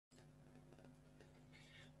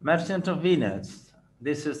Merchant of Venus.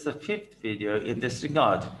 This is the fifth video in this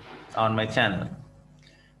regard on my channel.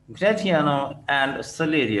 Gratiano and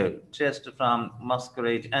Salerio, dressed from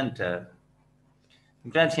masquerade, enter.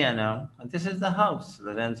 Gratiano, this is the house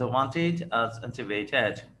Lorenzo wanted us to wait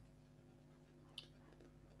at.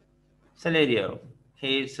 Salerio,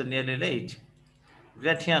 he's nearly late.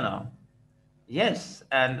 Gratiano, yes,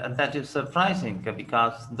 and that is surprising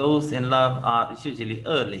because those in love are usually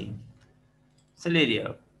early.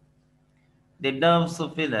 Salerio, the nerves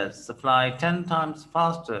of Venus fly 10 times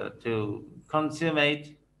faster to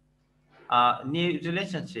consummate a new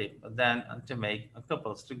relationship than to make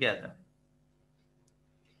couples together.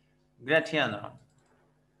 Gratiano,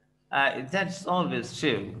 that's always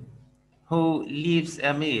true. Who leaves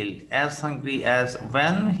a meal as hungry as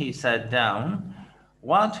when he sat down?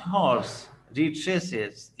 What horse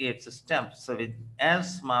retraces its steps with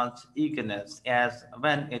as much eagerness as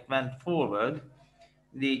when it went forward?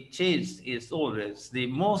 The chase is always the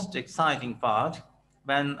most exciting part.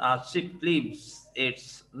 When a ship leaves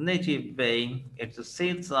its native bay, its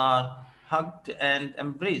sails are hugged and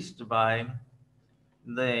embraced the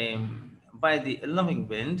the loving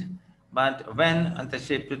wind. But when the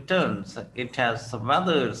ship returns, it has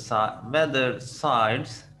weathered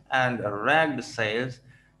sides and ragged sails,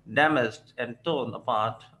 damaged and torn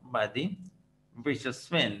apart by the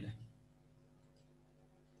vicious wind.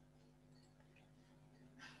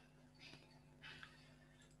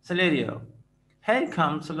 Celerio, here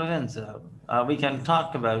comes Lorenzo. We can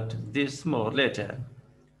talk about this more later.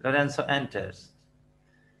 Lorenzo enters.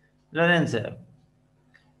 Lorenzo,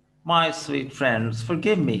 my sweet friends,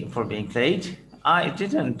 forgive me for being late. I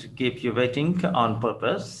didn't keep you waiting on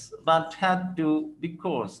purpose, but had to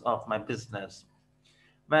because of my business.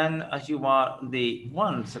 When you are the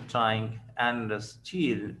ones trying and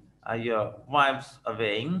steal your wives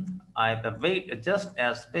away, I wait just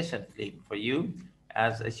as patiently for you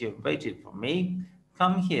as you waited for me.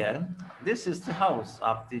 Come here. This is the house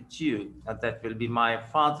of the Jew that will be my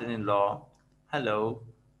father-in-law. Hello.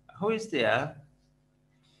 Who is there?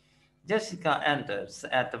 Jessica enters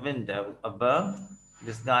at the window above,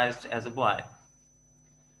 disguised as a boy.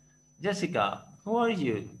 Jessica, who are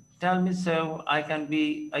you? Tell me so I can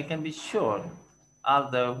be sure,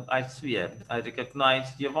 although I swear I recognize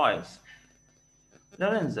your voice.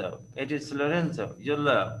 Lorenzo, it is Lorenzo, your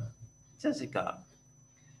love. Jessica,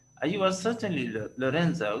 you are certainly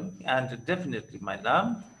Lorenzo, and definitely my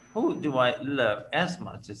love. Who do I love as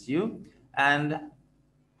much as you? And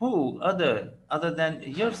who other than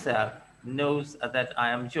yourself knows that I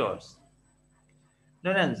am yours?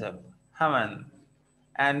 Lorenzo, Haman,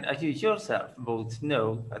 and you yourself both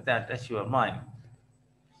know that you are mine.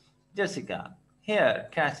 Jessica, here,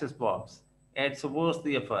 catch this box. It's worth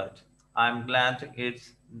the effort. I'm glad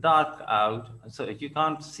it's dark out so you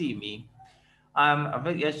can't see me. I'm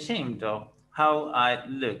very ashamed of how I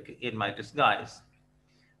look in my disguise.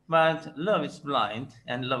 But love is blind,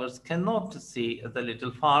 and lovers cannot see the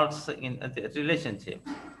little faults in their relationship.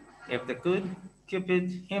 If they could,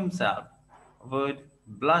 Cupid himself would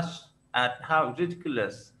blush at how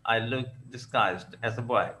ridiculous I look disguised as a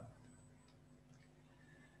boy.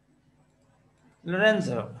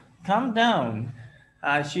 Lorenzo, calm down.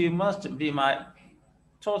 She must be my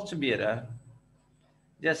torchbearer.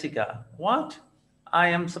 Jessica, what? I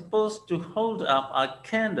am supposed to hold up a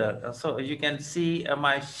candle so you can see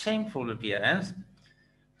my shameful appearance.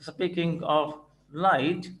 Speaking of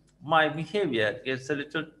light, my behavior is a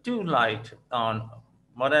little too light on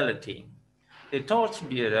morality. The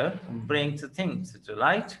torchbearer brings things to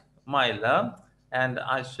light, my love, and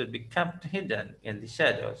I should be kept hidden in the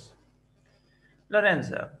shadows.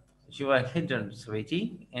 Lorenzo, you are hidden,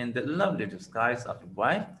 sweetie, in the lovely disguise of a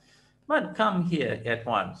wife, but come here at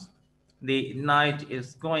once. The night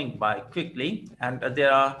is going by quickly, and they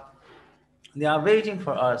are waiting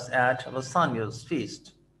for us at Lasagna's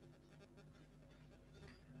feast.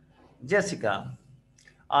 Jessica,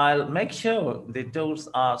 I'll make sure the doors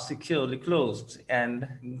are securely closed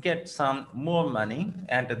and get some more money,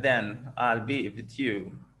 and then I'll be with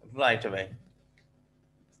you right away.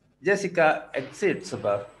 Jessica exits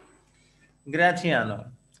above.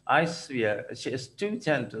 Gratiano, I swear she is too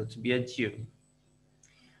gentle to be a Jew.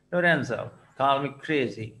 Lorenzo, call me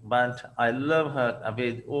crazy, but I love her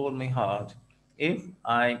with all my heart. If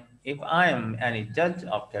I am any judge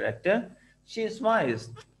of character, she is wise,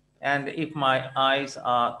 and if my eyes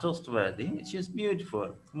are trustworthy, she is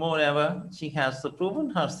beautiful. Moreover, she has proven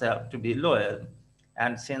herself to be loyal,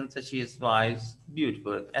 and since she is wise,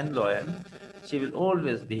 beautiful, and loyal, she will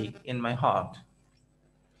always be in my heart.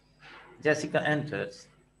 Jessica enters.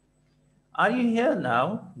 Are you here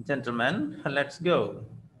now, gentlemen? Let's go.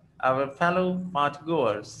 Our fellow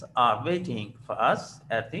partygoers are waiting for us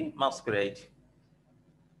at the masquerade.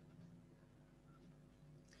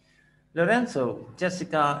 Lorenzo,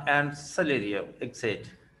 Jessica, and Celerio exit.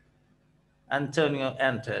 Antonio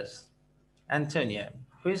enters. Antonio,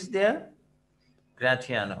 who is there?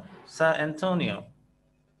 Gratiano. Sir Antonio.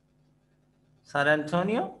 Sir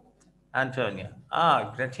Antonio? Antonio.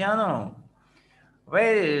 Ah, Gratiano.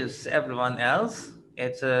 Where is everyone else?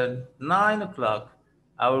 It's 9 o'clock.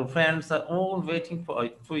 Our friends are all waiting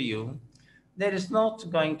for you. There is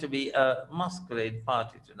not going to be a masquerade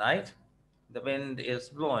party tonight. The wind is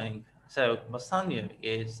blowing, so Bassanio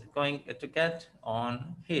is going to get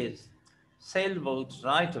on his sailboat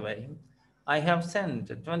right away. I have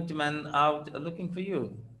sent 20 men out looking for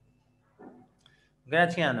you.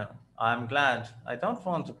 Gratiano, I'm glad. I don't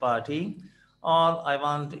want to party. All I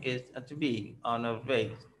want is to be on our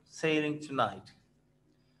way, sailing tonight.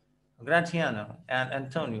 Gratiano and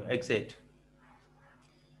Antonio exit.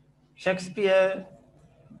 Shakespeare,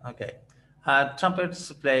 okay, had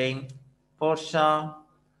trumpets playing. Portia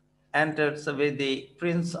enters with the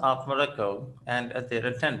Prince of Morocco and their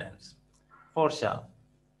attendants. Portia,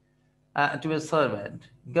 to a servant,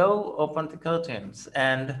 go open the curtains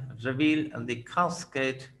and reveal the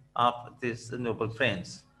casket of this noble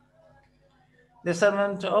prince. The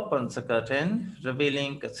servant opens the curtain,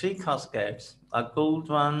 revealing three caskets, a gold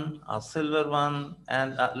one, a silver one,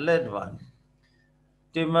 and a lead one.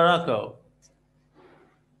 To Morocco,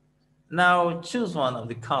 now choose one of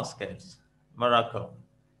the caskets. Morocco.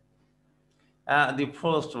 The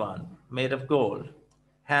first one, made of gold,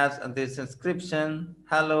 has this inscription: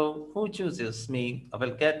 Hello, who chooses me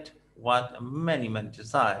will get what many men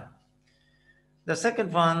desire. The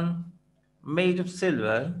second one, made of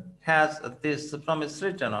silver, has this promise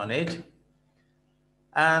written on it: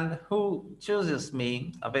 And who chooses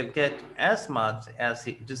me will get as much as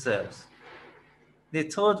he deserves. The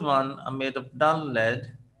third one, made of dull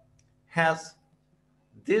lead, has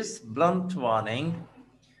this blunt warning: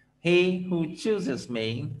 He who chooses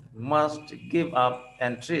me must give up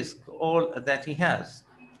and risk all that he has.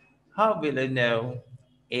 How will I know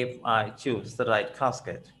if I choose the right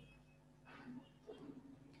casket?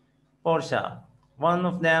 Portia, one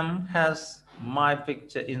of them has my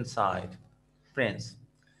picture inside. Prince,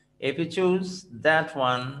 if you choose that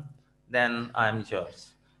one, then I'm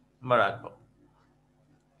yours. Morocco,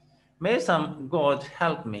 may some god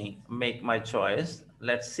help me make my choice.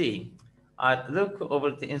 Let's see. I look over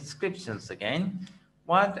the inscriptions again.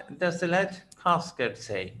 What does the lead casket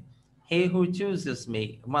say? He who chooses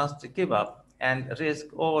me must give up and risk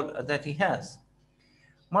all that he has.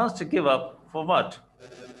 Must give up for what?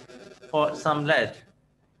 For some lead.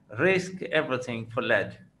 Risk everything for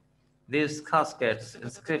lead. This casket's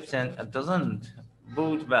inscription doesn't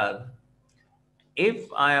bode well.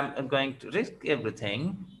 If I am going to risk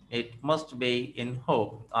everything, it must be in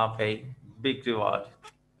hope of a big reward.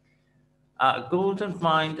 A golden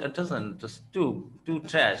mind doesn't stoop to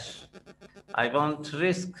trash. I won't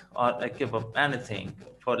risk or give up anything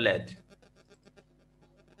for lead.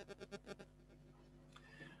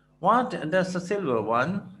 What does the silver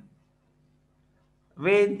one,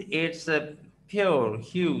 with its pure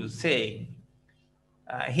hue, say?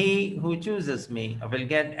 He who chooses me will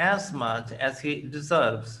get as much as he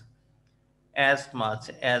deserves, as much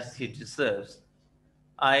as he deserves.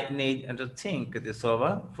 I need to think this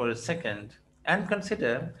over for a second and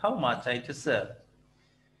consider how much I deserve.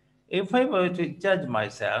 If I were to judge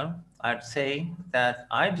myself, I'd say that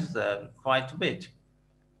I deserve quite a bit,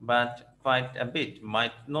 but quite a bit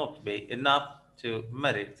might not be enough to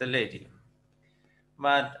merit the lady.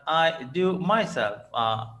 But I do myself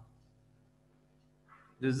a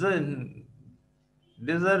deserve,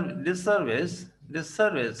 disservice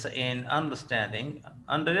in underestimating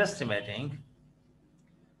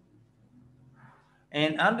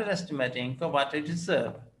what I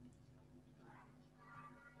deserve.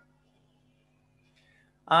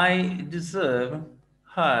 I deserve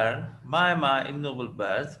her by my noble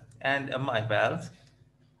birth and my wealth,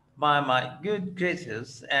 by my good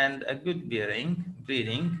graces and a good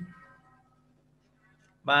breeding,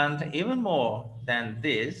 but even more than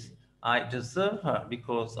this, I deserve her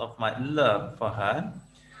because of my love for her.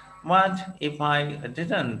 What if I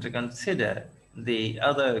didn't consider the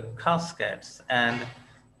other caskets and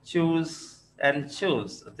choose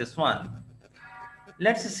this one?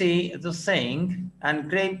 Let's see the saying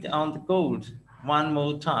engraved on the gold one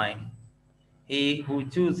more time. He who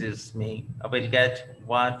chooses me will get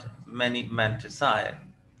what many men desire.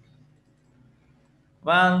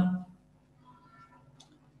 Well,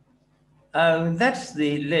 that's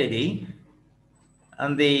the lady.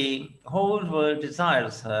 and the whole world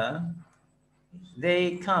desires her.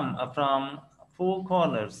 They come from four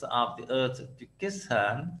corners of the earth to kiss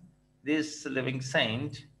her, this living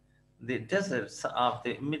saint. The deserts of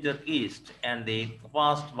the Middle East and the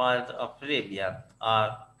vast wilds of Arabia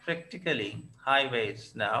are practically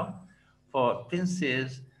highways now for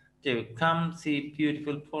princes to come see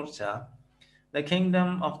beautiful Portia, the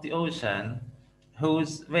kingdom of the ocean,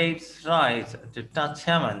 whose waves rise to touch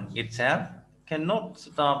heaven itself, cannot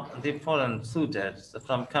stop the foreign suitors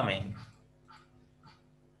from coming.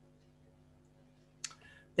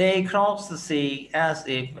 They cross the sea as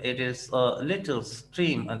if it is a little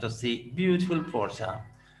stream to see beautiful Portia.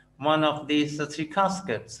 One of these three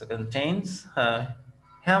caskets contains her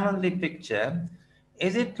heavenly picture.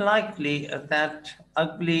 Is it likely that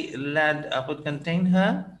ugly lad would contain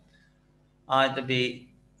her? I'd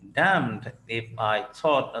be damned if I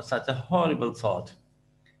thought such a horrible thought.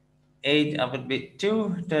 It would be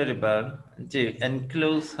too terrible to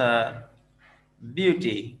enclose her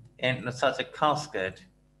beauty in such a casket.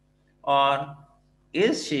 Or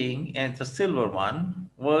is she in the silver one,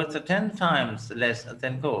 worth 10 times less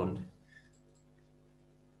than gold?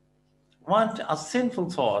 What a sinful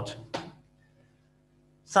thought!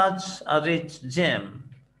 Such a rich gem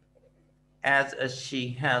as she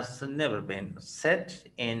has never been set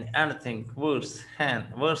in anything worse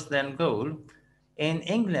than gold. In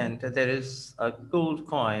England, there is a gold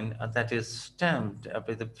coin that is stamped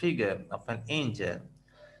with the figure of an angel,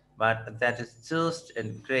 but that is just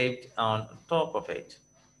engraved on top of it.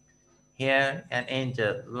 Here an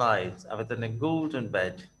angel lies within a golden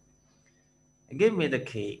bed. Give me the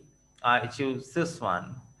key. I choose this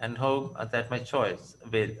one and hope that my choice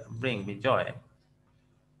will bring me joy.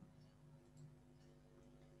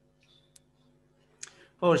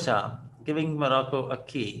 Portia, giving Morocco a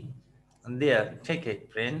key. There, take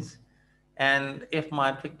it, prince. And if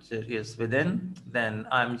my picture is within, then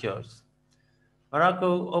I'm yours.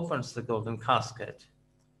 Morocco opens the golden casket.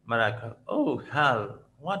 Morocco, oh hell,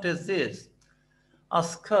 what is this? A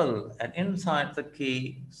skull, and inside the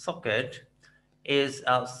key socket is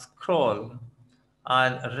a scroll.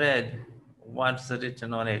 I'll read what's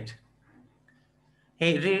written on it.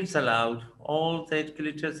 He reads aloud, all that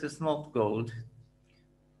glitters is not gold.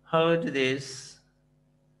 Heard this,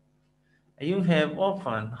 you have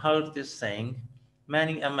often heard this saying,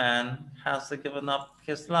 many a man has given up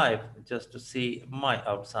his life just to see my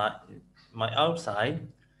outside,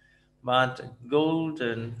 but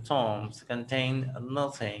golden tombs contain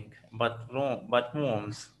nothing but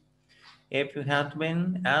worms. If you had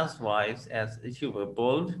been as wise as you were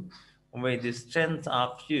bold, with the strength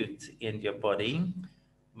of youth in your body,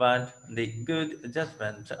 but the good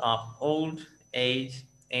judgment of old age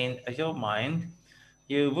in your mind,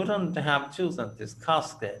 you wouldn't have chosen this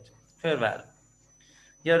casket. Farewell.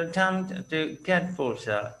 Your attempt to get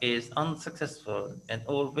Portia is unsuccessful and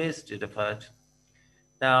all wasted effort.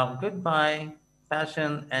 Now, goodbye,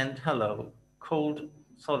 passion, and hello, cold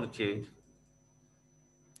solitude.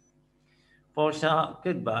 Portia,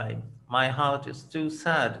 goodbye. My heart is too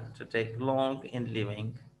sad to take long in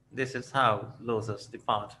living. This is how losers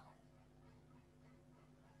depart.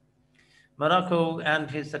 Morocco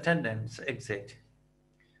and his attendants exit.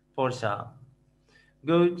 Portia,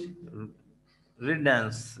 good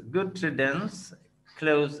good riddance.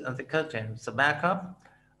 Close the curtains. Back up.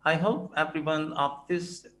 I hope everyone of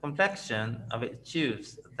this complexion will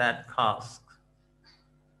choose that cask.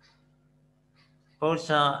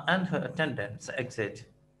 Portia and her attendants exit.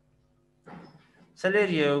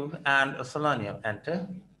 Celerio and Solanio enter.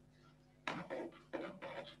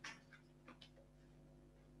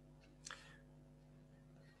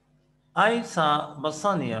 I saw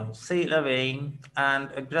Bassanio sail away, and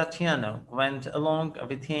Gratiano went along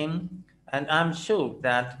with him, and I'm sure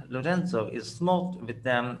that Lorenzo is not with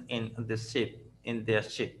them in their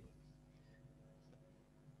ship.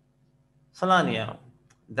 Salanio,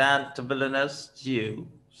 that villainous Jew,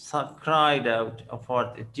 cried out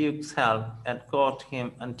for the Duke's help and got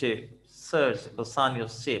him into search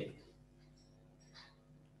Bassanio's ship.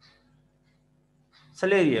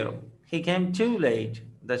 Salerio, he came too late.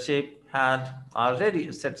 The ship had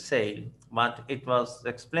already set sail, but it was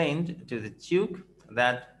explained to the Duke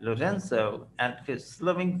that Lorenzo and his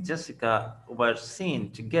loving Jessica were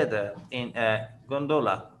seen together in a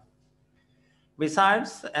gondola.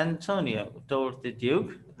 Besides, Antonio told the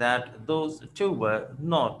Duke that those two were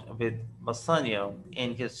not with Bassanio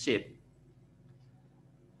in his ship.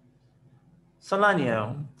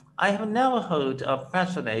 Solanio, I have never heard a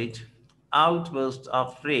passionate outburst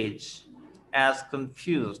of rage as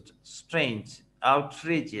confused, strange,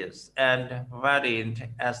 outrageous, and variant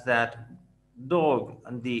as that dog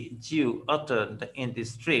the Jew uttered in the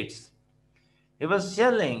streets. He was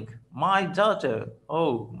yelling, "My daughter!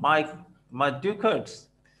 Oh, my ducats!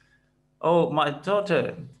 Oh, my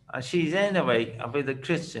daughter! She's anyway with a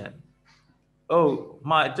Christian. Oh,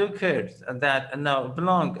 my ducats that now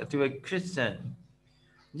belong to a Christian.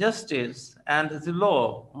 Justice and the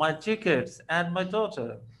law, my ducats and my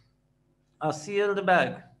daughter. A sealed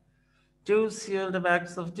bag, two sealed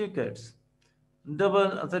bags of ducats,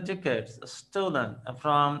 double the ducats stolen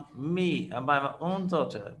from me by my own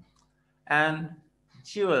daughter, and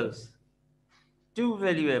jewels, two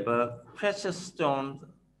valuable precious stones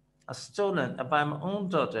stolen by my own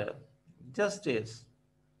daughter. Justice,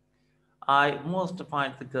 I must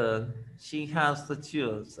find the girl. She has the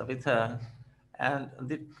jewels with her and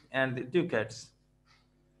the ducats.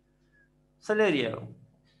 Salerio.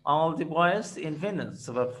 All the boys in Venice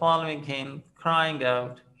were following him, crying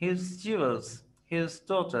out, "His jewels, his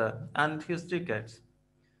daughter, and his ducats."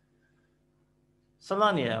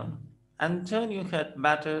 Solania. Antonio had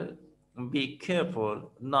better be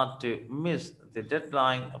careful not to miss the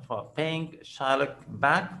deadline for paying Shylock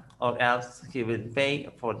back, or else he will pay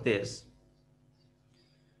for this.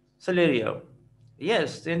 Celerio.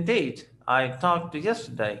 Yes, indeed. I talked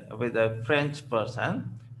yesterday with a French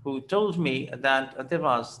person who told me that there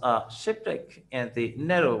was a shipwreck in the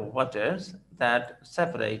narrow waters that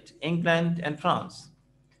separate England and France,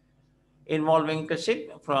 involving a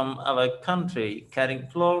ship from our country carrying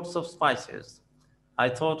loads of spices. I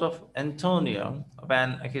thought of Antonio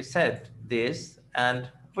when he said this and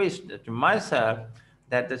wished to myself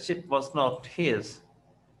that the ship was not his.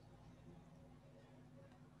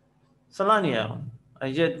 Solanio,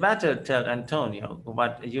 you'd better tell Antonio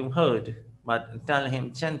what you heard, but tell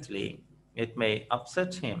him gently. It may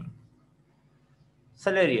upset him.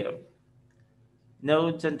 Salerio,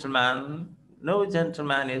 no gentleman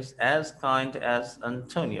is as kind as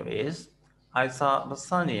Antonio is. I saw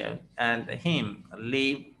Bassanio and him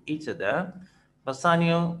leave each other.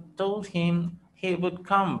 Bassanio told him he would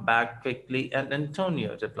come back quickly, and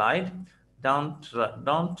Antonio replied, don't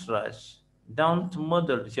rush, don't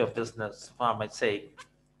muddle your business for my sake,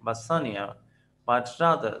 Bassanio, but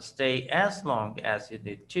rather stay as long as you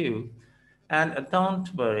need to, and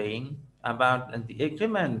don't worry about the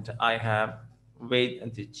agreement I have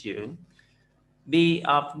with the Jew. Be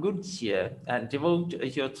of good cheer and devote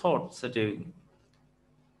your thoughts to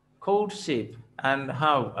courtship and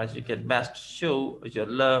how you can best show your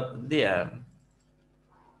love there.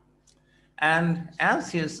 And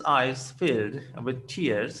as his eyes filled with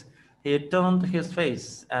tears, he turned his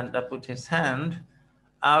face and put his hand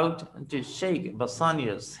out to shake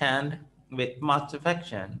Bassanio's hand with much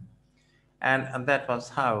affection. And that was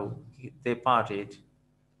how they parted.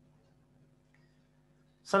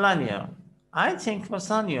 Solanio. I think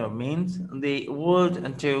Bassanio means the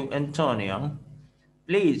word to Antonio.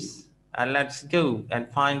 Please, let's go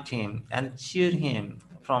and find him and cheer him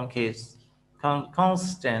from his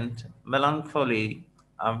constant melancholy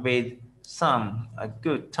with some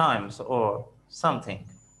good times or something.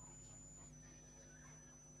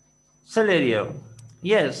 Celerio.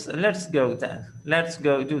 Yes, let's go then. Let's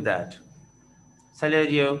go do that.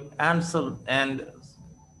 Celerio and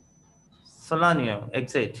Solanio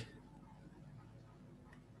exit.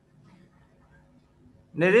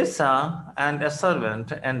 Nerissa and a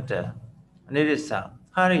servant enter. Nerissa,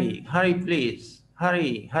 hurry, hurry please,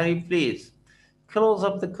 hurry please. Close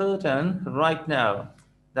up the curtain right now.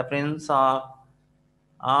 The Prince of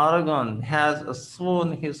Aragon has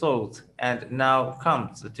sworn his oath and now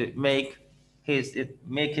comes to make his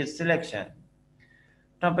selection.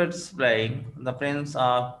 Trumpets playing, the Prince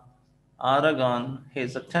of Aragon,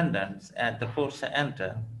 his attendants, and the Portia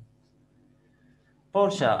enter.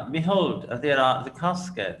 Portia, behold, there are the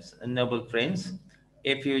caskets, noble prince.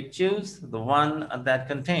 If you choose the one that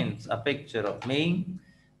contains a picture of me,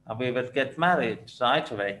 we will get married right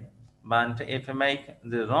away. But if you make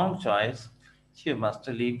the wrong choice, you must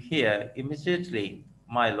leave here immediately,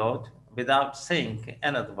 my lord, without saying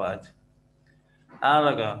another word.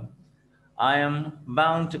 Aragon, I am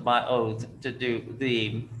bound by oath to do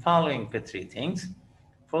the following three things.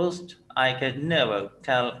 First, I can never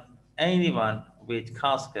tell anyone which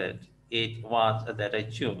casket it was that I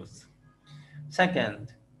chose.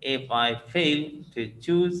 Second, if I fail to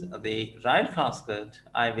choose the right casket,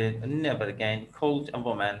 I will never again court a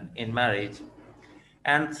woman in marriage.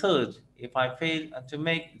 And third, if I fail to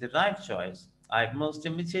make the right choice, I must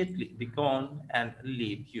immediately be gone and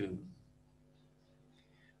leave you.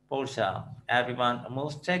 Portia, everyone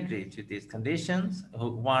must agree to these conditions who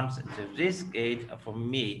wants to risk it for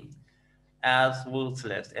me, as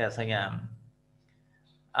worthless as I am.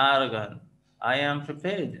 Aragon, I am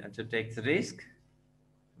prepared to take the risk.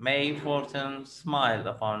 May fortune smile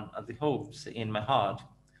upon the hopes in my heart.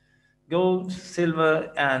 Gold,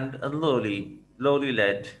 silver, and lowly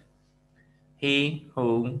lead. He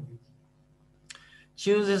who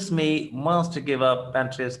chooses me must give up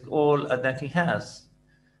and risk all that he has.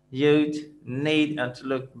 You'd need to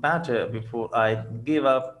look better before I give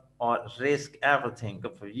up or risk everything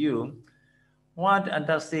for you. What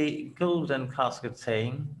does the golden casket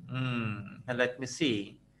say? Let me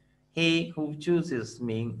see. He who chooses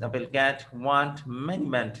me will get what many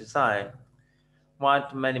men desire.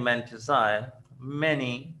 What many men desire,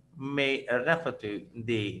 many may refer to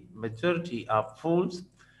the majority of fools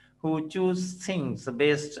who choose things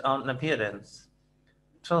based on appearance,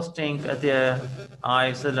 trusting their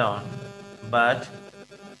eyes alone. But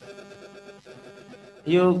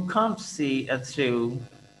you can't see through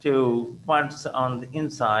to what's on the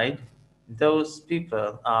inside. Those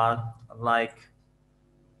people are like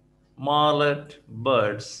marlet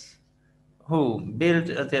birds who build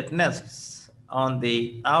their nests on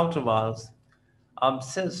the outer walls,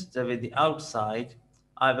 obsessed with the outside.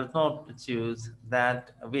 I will not choose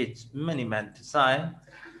that which many men desire,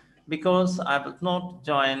 because I will not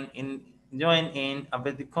join in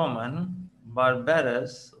with the common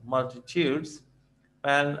barbarous multitudes.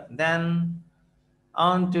 Well, then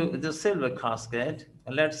on to the silver casket.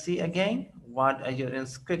 Let's see again what your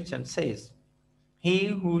inscription says. He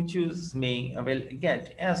who chooses me will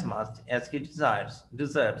get as much as he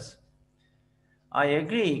deserves. I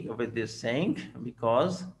agree with this saying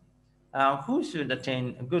because who should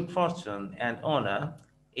attain good fortune and honor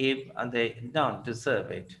if they don't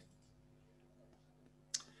deserve it?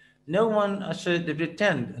 No one should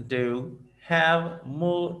pretend to have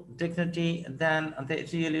more dignity than they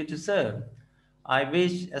really deserve. I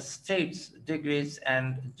wish estates, degrees,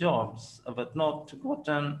 and jobs were not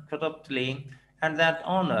gotten corruptly, and that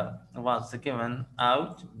honor was given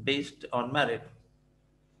out based on merit.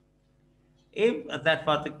 If that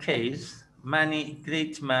were the case, many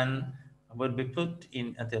great men would be put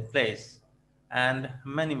in their place, and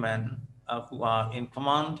many men who are in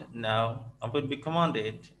command now would be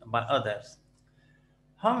commanded by others.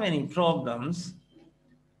 How many problems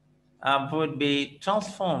would be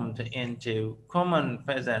transformed into common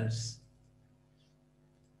peasants?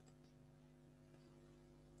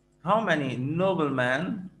 How many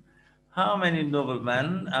noblemen, how many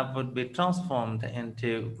noblemen would be transformed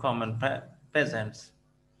into common peasants?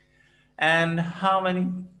 And how many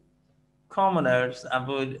commoners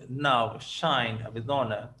would now shine with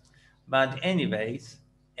honor? But anyways,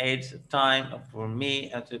 it's time for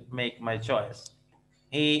me to make my choice.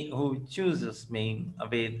 He who chooses me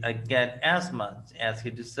will get as much as he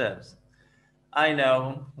deserves. I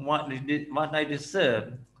know what I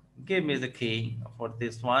deserve. Give me the key for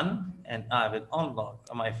this one, and I will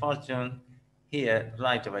unlock my fortune here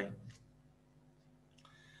right away.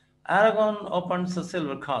 Aragon opens the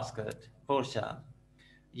silver casket. Portia,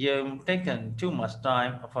 you've taken too much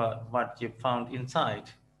time for what you found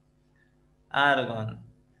inside. Aragon,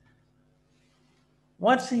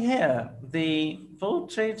 what's here? The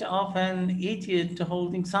portrait of an idiot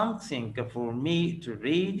holding something for me to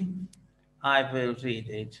read? I will read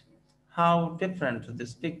it. How different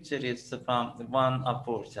this picture is from the one of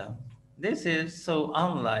Portia. This is so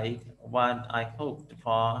unlike what I hoped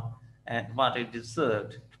for and what I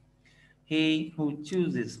deserved. He who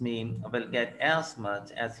chooses me will get as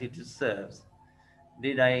much as he deserves.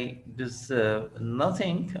 Did I deserve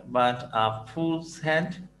nothing but a fool's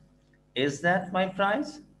head? Is that my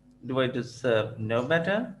price? Do I deserve no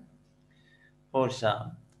better?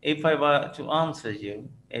 Portia, if I were to answer you,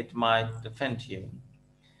 it might offend you.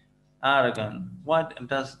 Aragon, what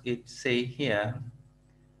does it say here?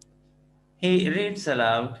 He reads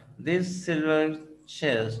aloud, this silver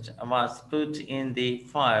chest was put in the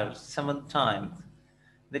fire 7 times.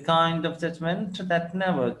 The kind of judgment that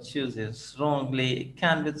never chooses wrongly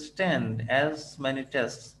can withstand as many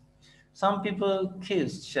tests. Some people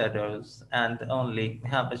kiss shadows and only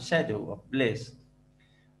have a shadow of bliss.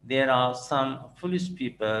 There are some foolish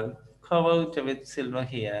people covered with silver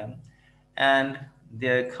hair, and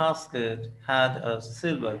their casket had a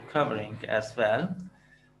silver covering as well.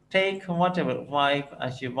 Take whatever wife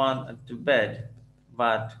as you want to bed,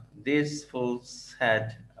 but this fool's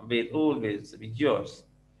head will always be yours.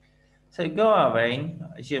 So go away,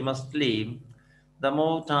 you must leave. The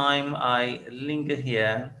more time I linger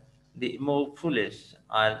here, the more foolish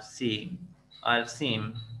I'll seem.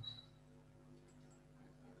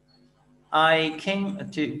 I came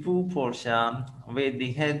to woo Portia with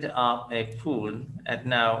the head of a fool, and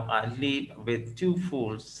now I leave with two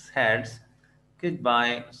fools' heads.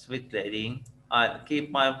 Goodbye, sweet lady. I'll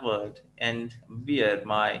keep my word and bear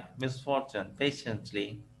my misfortune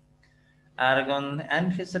patiently. Aragon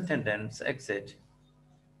and his attendants exit.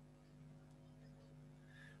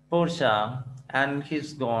 Portia, and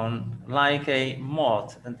he's gone like a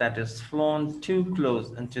moth that is flown too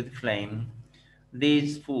close into the flame.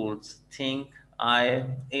 These fools think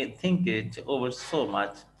it over so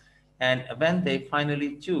much, and when they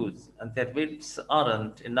finally choose, their wits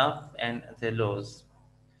aren't enough and they lose.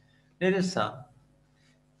 Nerissa,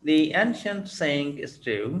 the ancient saying is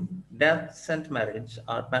true: death and marriage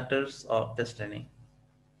are matters of destiny.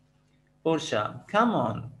 Portia, come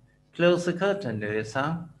on, close the curtain,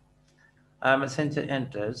 Nerissa. A messenger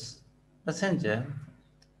enters. Messenger,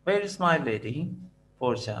 where is my lady?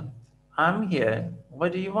 Portia, I'm here.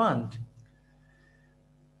 What do you want?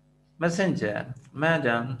 Messenger,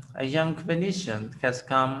 madam, a young Venetian has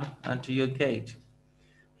come unto your gate.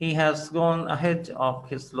 He has gone ahead of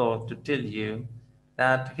his lord to tell you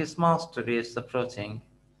that his master is approaching.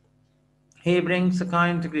 He brings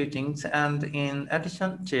kind greetings, and in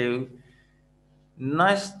addition to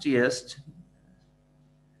nicest,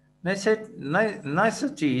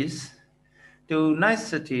 niceties,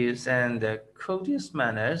 and courteous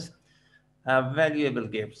manners, valuable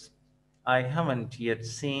gifts. I haven't yet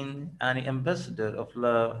seen any ambassador of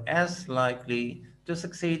love as likely to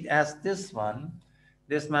succeed as this one.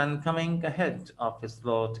 This man coming ahead of his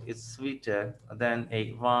lord is sweeter than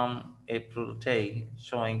a warm April day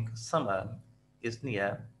showing summer is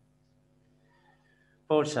near.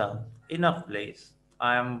 Portia, enough please.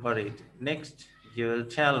 I am worried. Next, you'll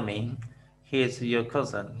tell me he is your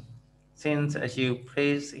cousin. Since you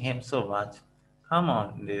praise him so much, come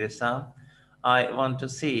on, Nerissa. I want to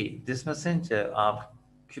see this messenger of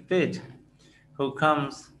Cupid who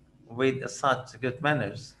comes with such good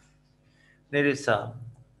manners. Nerissa,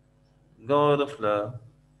 God of love,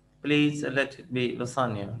 please let it be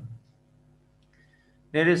Lasagna.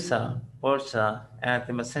 Nerissa, Portia, and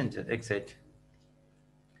the messenger exit.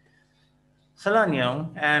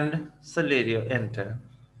 Salanio and Salerio enter.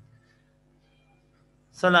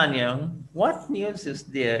 Salanio, what news is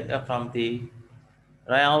there from the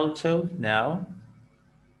Rialto now?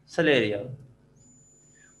 Salerio,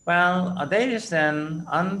 well, there is an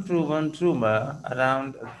unproven rumor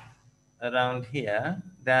around here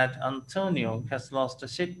that Antonio has lost a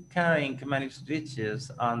ship carrying many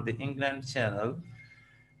riches on the England Channel.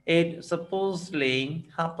 It supposedly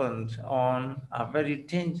happened on a very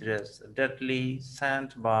dangerous, deadly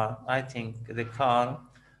sandbar, I think they call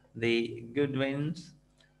the Goodwins,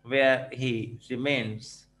 where he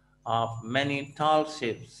remains of many tall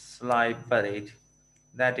ships lie buried.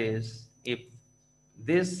 That is, if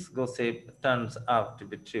this gossip turns out to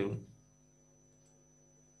be true.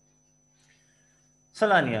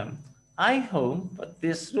 Solanium, I hope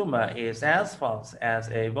this rumor is as false as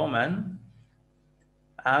a woman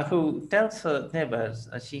who tells her neighbors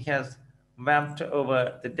she has wept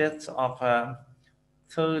over the death of her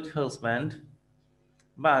third husband,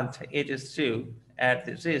 but it is true, at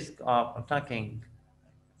the risk of talking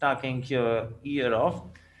your ear off,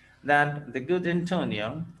 that the good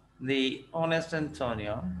Antonio, the honest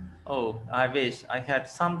Antonio, oh, I wish I had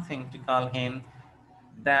something to call him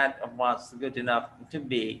that was good enough to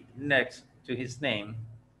be next to his name.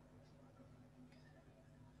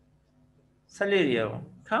 Salirio,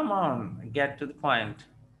 come on, get to the point.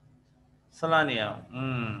 Solania,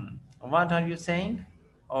 what are you saying?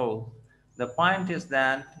 Oh, the point is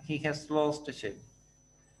that he has lost a ship.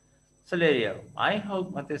 Solario, I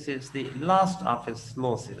hope this is the last of his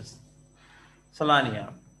losses.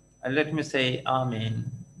 Solania, let me say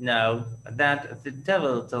Amen. Now that the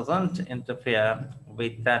devil doesn't interfere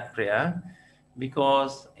with that prayer,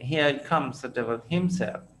 because here comes the devil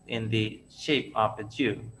himself in the shape of a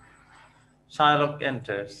Jew. Shylock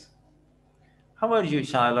enters. How are you,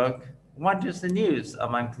 Shylock? What is the news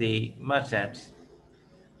among the merchants?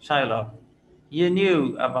 Shylock, you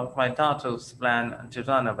knew about my daughter's plan to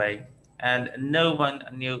run away, and no one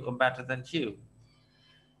knew better than you.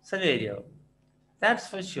 Celerio, that's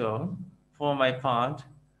for sure. For my part,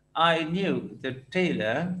 I knew the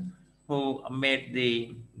tailor who made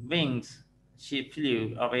the wings she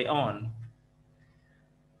flew away on.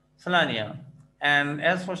 Salania, and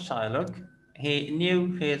as for Shylock, he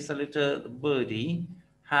knew his little birdie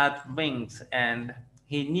had wings and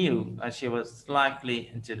he knew she was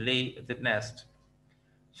likely to leave the nest.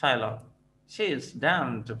 Shylock, she is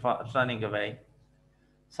damned for running away.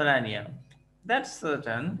 Salania, that's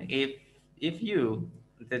certain if you,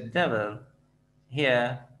 the devil,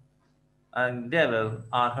 here and devil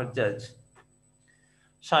are her judge.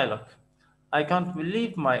 Shylock, I can't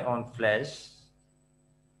believe my own flesh.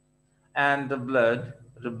 and the blood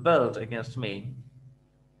rebelled against me.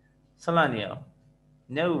 Salanio,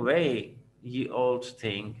 no way, you old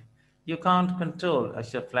thing. You can't control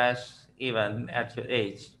your flesh even at your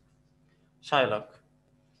age. Shylock,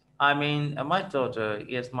 I mean, my daughter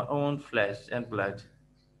is my own flesh and blood.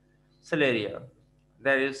 Celerio,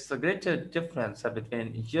 there is a greater difference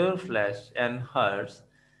between your flesh and hers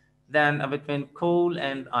than between coal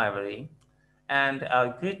and ivory, and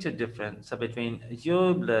a greater difference between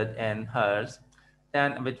your blood and hers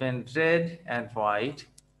than between red and white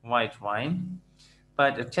wine.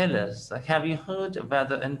 But tell us, have you heard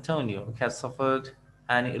whether Antonio has suffered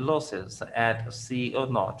any losses at sea or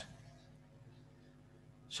not?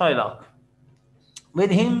 Shylock, with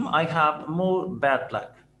him I have more bad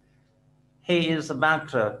luck. He is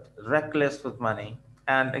bankrupt, reckless with money,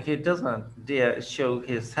 and he doesn't dare show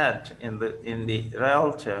his head in the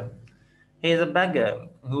realtor. He is a beggar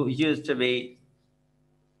who used to be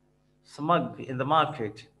smug in the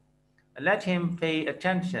market. Let him pay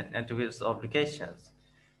attention to his obligations.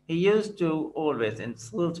 He used to always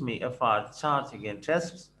insult me for charging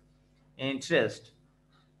interest.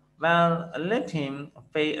 Well, let him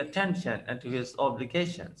pay attention to his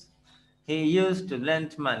obligations. He used to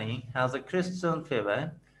lend money as a Christian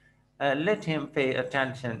favor. Let him pay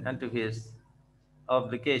attention to his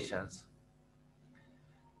obligations.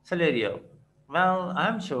 Celerio, well,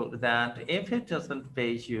 I'm sure that if he doesn't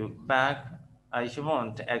pay you back, I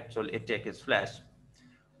won't actually take his flesh.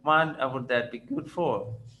 What would that be good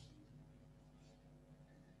for?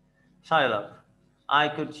 Shylock, I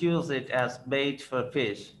could use it as bait for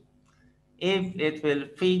fish. If it will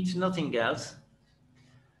feed nothing else,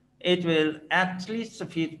 it will at least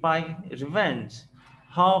feed my revenge.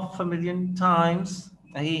 Half a million times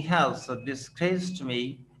he has disgraced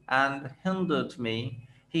me and hindered me.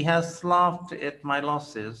 He has laughed at my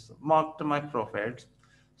losses, mocked my profits,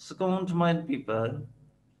 scorned my people,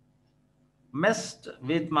 messed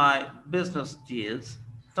with my business deals,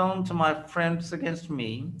 turned my friends against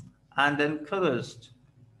me, and encouraged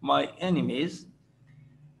my enemies.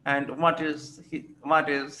 And what is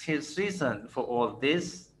his reason for all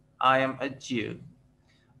this? I am a Jew.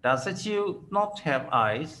 Does a Jew not have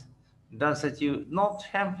eyes? Does a Jew not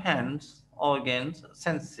have hands, organs,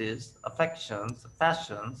 senses, affections,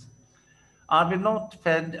 passions? Are we not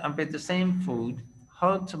fed with the same food,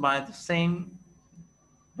 hurt by the same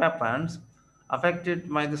weapons, affected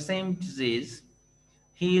by the same disease,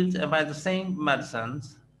 healed by the same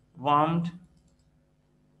medicines, warmed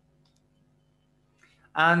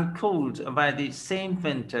and cooled by the same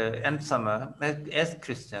winter and summer as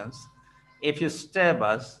Christians? If you stab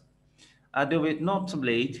us, do it not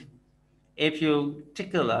bleed. If you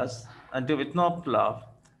tickle us, do it not laugh.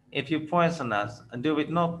 If you poison us, do it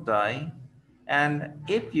not die. And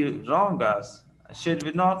if you wrong us, should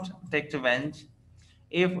we not take revenge?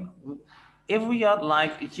 If if we are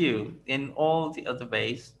like you in all the other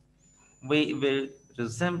ways, we will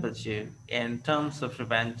resemble you in terms of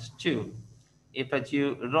revenge too. If a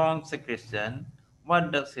Jew wrongs a Christian,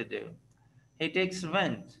 what does he do? He takes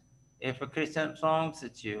revenge. If a Christian wrongs a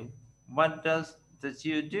Jew, what does the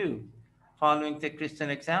Jew do? Following the Christian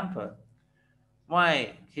example,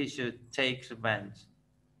 why he should take revenge.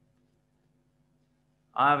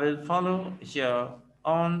 I will follow your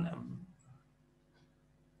own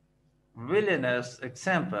villainous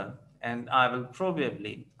example, and I will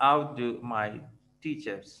probably outdo my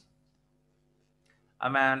teachers. A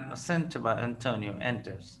man sent by Antonio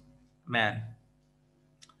enters. Man.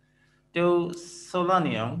 To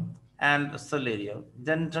Solanio and Solerio,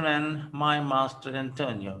 gentlemen, my master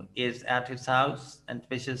Antonio is at his house and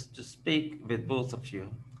wishes to speak with both of you.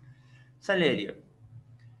 Solerio,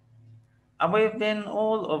 we've been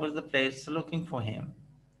all over the place looking for him.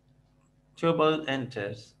 Tubal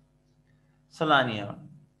enters. Solanio,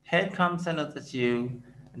 here comes another Jew.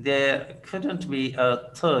 There couldn't be a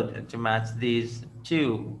third to match these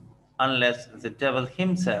two unless the devil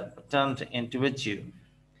himself turned into a Jew.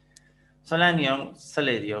 Solanio,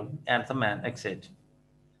 Salario, and the man exit.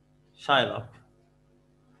 Shylock,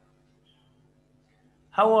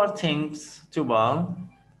 how are things, Tubal?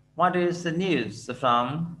 What is the news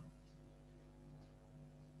from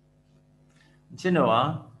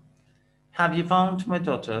Genoa? Have you found my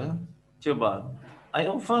daughter? Tubal, I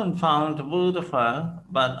often found word of her,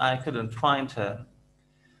 but I couldn't find her.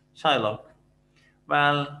 Shylock,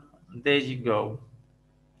 well, there you go.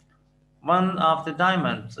 One of the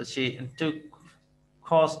diamonds she took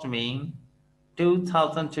cost me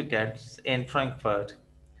 2,000 tickets in Frankfurt.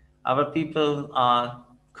 Our people are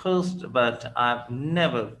cursed, but I've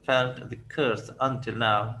never felt the curse until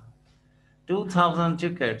now. 2,000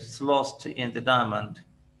 tickets lost in the diamond.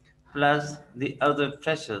 plus the other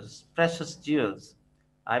precious jewels.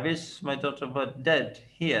 I wish my daughter were dead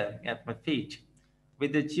here at my feet,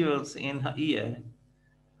 with the jewels in her ear.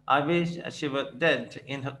 I wish she were dead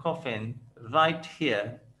in her coffin right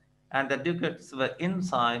here, and the ducats were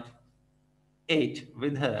inside it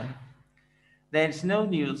with her. There's no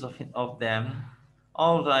news of them.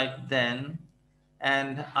 All right then,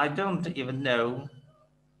 and I don't even know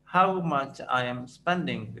how much I am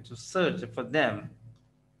spending to search for them.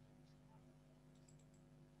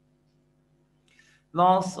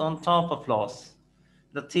 Loss on top of loss.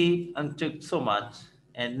 The thief took so much,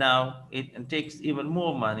 and now it takes even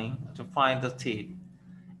more money to find the thief.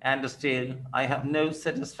 And still, I have no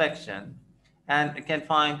satisfaction and can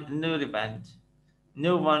find no revenge.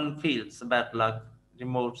 No one feels bad luck,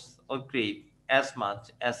 remorse, or grief as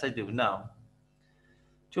much as I do now.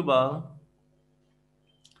 Tubal,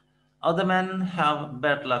 other men have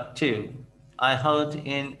bad luck too. I heard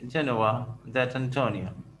in Genoa that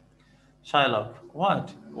Antonio. Shylock,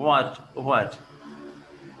 what?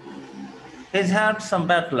 He's had some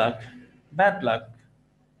bad luck. Bad luck.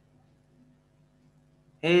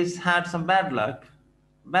 He's had some bad luck.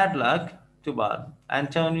 Bad luck, Tubal.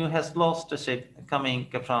 Antonio has lost a ship coming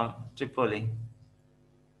from Tripoli.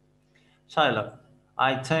 Shylock,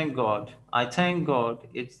 I thank God.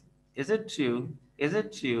 Is it true? Is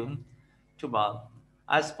it true? Tubal,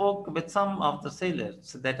 I spoke with some of the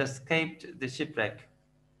sailors that escaped the shipwreck.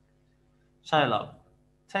 Shylock,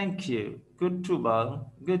 thank you. Good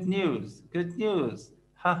Tubal. Good news. Good news.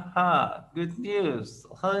 Ha ha. Good news.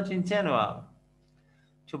 Heard in Genoa.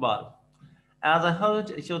 Tubal, as I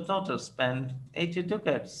heard your daughter spent 80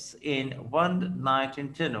 ducats in one night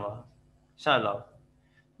in Genoa. Shylock,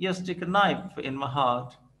 you stick a knife in my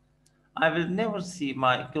heart. I will never see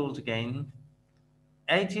my gold again.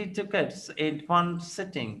 80 ducats in one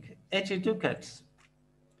sitting. 80 ducats.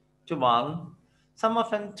 Tubal, some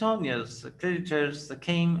of Antonio's creditors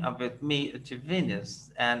came up with me to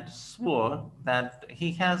Venice and swore that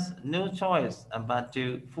he has no choice but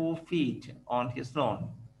to forfeit on his loan.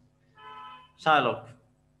 Shylock,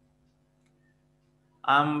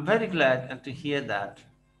 I'm very glad to hear that.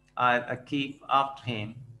 I'll keep after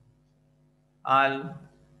him. I'll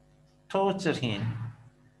torture him.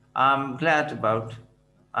 I'm glad about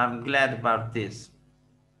I'm glad about this.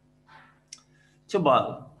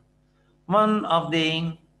 Tubal, one of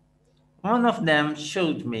the one of them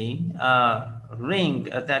showed me a ring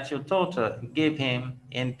that your daughter gave him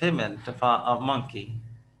in payment for a monkey.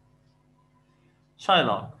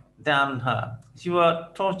 Shylock, damn her. You are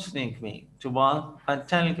torturing me, Tubal, by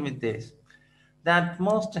telling me this. That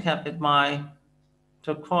must have been my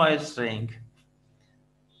turquoise ring.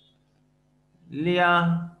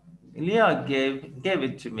 Leah, Leah gave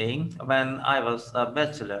it to me when I was a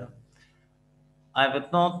bachelor. I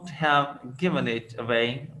would not have given it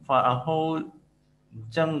away for a whole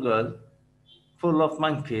jungle full of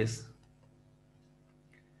monkeys.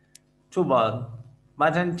 Tubal,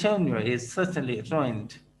 but Antonio is certainly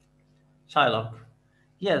ruined. Shylock,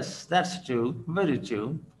 yes, that's true, very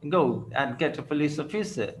true. Go and get a police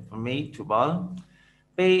officer for me, Tubal.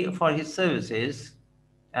 Pay for his services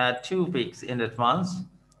 2 weeks in advance.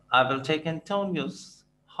 I will take Antonio's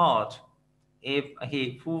heart if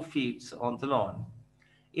he forfeits on the loan.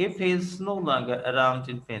 If he is no longer around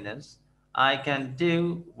in Venice, I can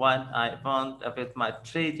do what I want with my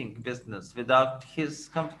trading business without his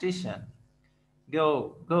competition.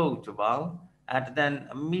 Go, Tubal, and then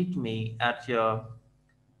meet me at your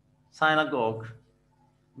synagogue.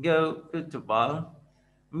 Go, Tubal,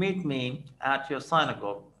 meet me at your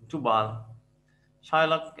synagogue, Tubal.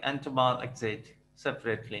 Shylock and Tubal exit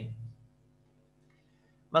separately.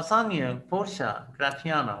 Bassanio, Portia,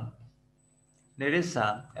 Gratiano,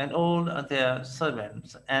 Nerissa, and all their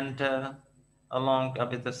servants enter along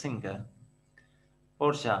with the singer.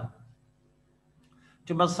 Portia,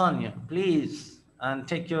 to Bassanio, please, and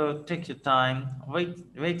take your time.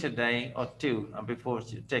 Wait a day or two before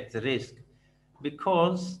you take the risk,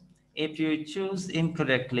 because if you choose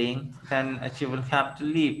incorrectly, then you will have to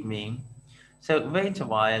leave me. So wait a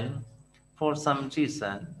while for some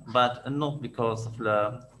reason, but not because of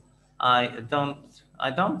love. I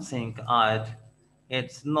don't think I'd.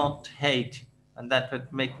 It's not hate that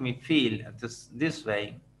would make me feel this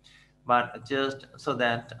way, but just so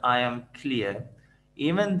that I am clear,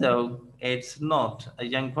 even though it's not a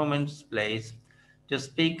young woman's place to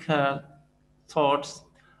speak her thoughts,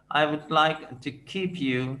 I would like to keep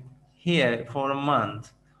you here for a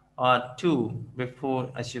month or two before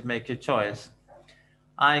I should make a choice.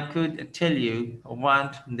 I could tell you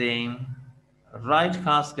what the right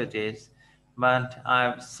casket is, but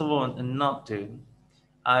I've sworn not to.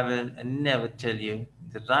 I will never tell you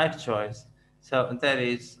the right choice, so there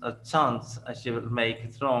is a chance she will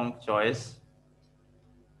make the wrong choice.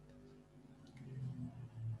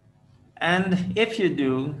 And if you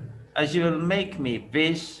do, as you will make me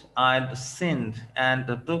wish I'd sinned and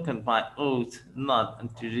broken my oath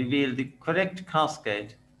not to reveal the correct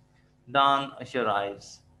casket down your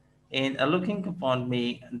eyes. In looking upon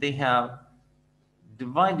me, they have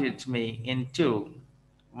divided me in two.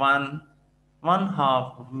 One, one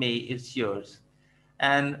half of me is yours,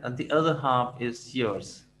 and the other half is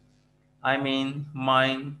yours. I mean,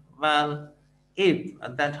 mine. Well, if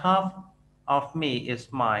that half of me is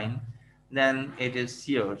mine, then it is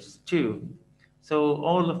yours too. So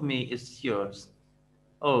all of me is yours.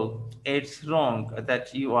 Oh, it's wrong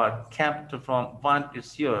that you are kept from what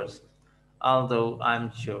is yours, although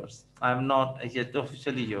I'm yours. I'm not yet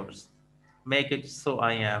officially yours. Make it so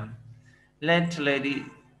I am. Let Lady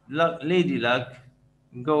Luck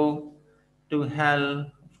go to hell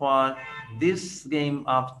for this game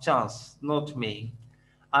of chance, not me.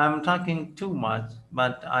 I'm talking too much,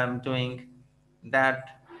 but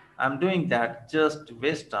that. I'm doing that just to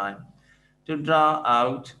waste time, to draw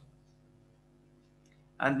out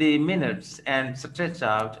and the minutes and stretch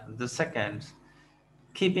out the seconds,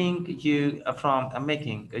 keeping you from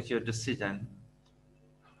making your decision.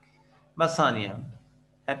 Basania,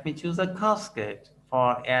 let me choose a casket,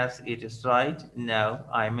 for as it is right now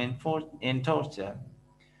I am in torture.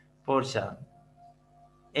 Portia,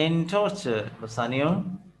 in torture, Bassanio,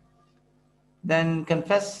 then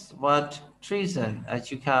confess what treason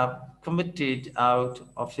as you have committed out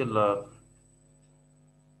of your love.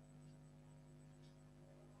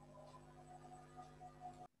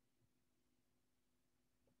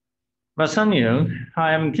 Bassanio,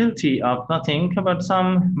 I am guilty of nothing but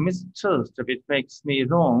some mistrust which makes me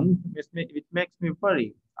wrong, which makes me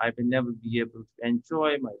worry. I will never be able to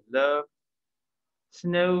enjoy my love.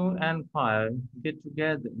 Snow and fire get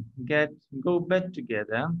together, get go bed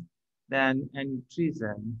together, than any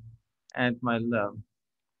treason and my love.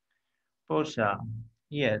 Portia,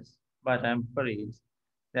 yes, but I'm worried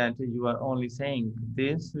that you are only saying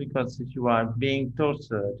this because you are being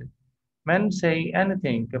tortured. Men say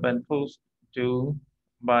anything when forced to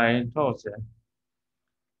by torture.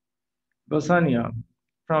 Bassanio,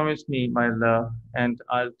 promise me my love, and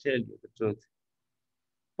I'll tell you the truth.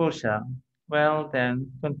 Portia, well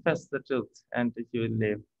then, confess the truth, and you will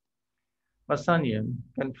live. Bassanio,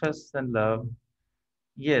 confess and love.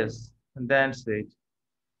 Yes, that's it.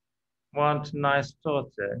 Want nice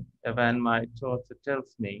torture when my torture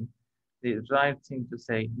tells me the right thing to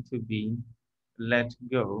say to be let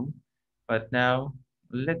go. But now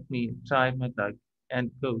let me try my luck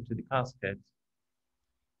and go to the casket.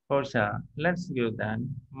 Portia, let's go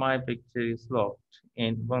then. My picture is locked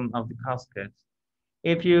in one of the caskets.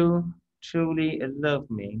 If you truly love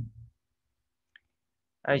me,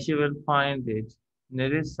 you will find it.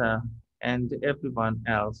 Nerissa and everyone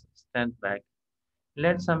else stand back.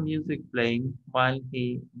 Let some music playing while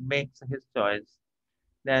he makes his choice.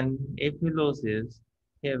 Then, if he loses,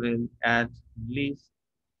 he will at least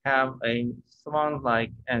have a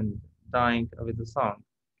swan-like end, dying with a song.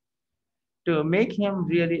 To make him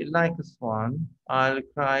really like a swan, I'll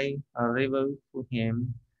cry a river for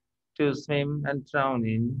him to swim and drown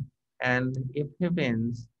in, and if he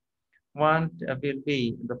wins, what will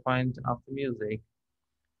be the point of the music?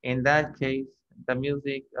 In that case, the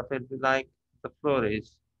music will be like the flourish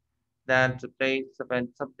that plays when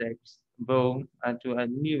subjects bow to a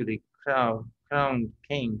newly crowned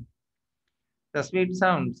king. The sweet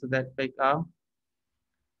sounds that wake up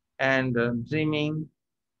and dreaming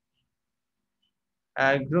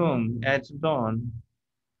groom at dawn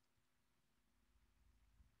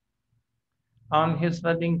on his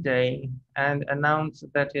wedding day and announce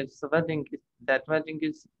that his wedding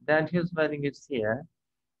is here.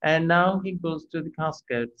 And now he goes to the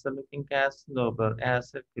casket, looking as noble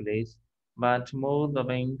as Hercules, but more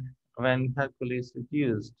loving when Hercules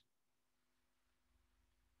refused.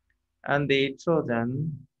 And the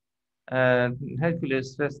Trojan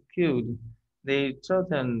Hercules rescued the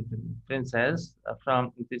Trojan princess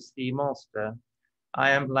from the sea monster. I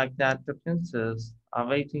am like that princess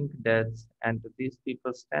awaiting death, and these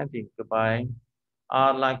people standing by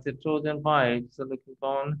are like the Trojan wives looking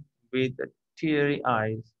on with teary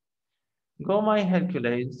eyes. Go, my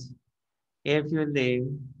Hercules. If you live,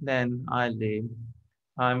 then I live.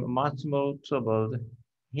 I'm much more troubled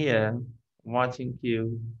here watching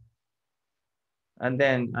you, and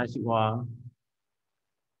then as you are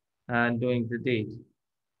doing the deed.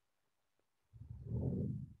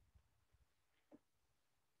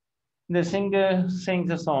 The singer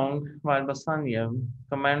sings a song while Bassanio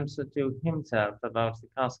comments to himself about the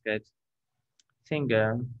casket.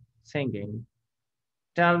 Singer singing.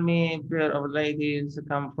 Tell me where our ladies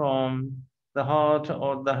come from, the heart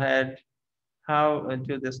or the head? How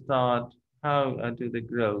do they start? How do they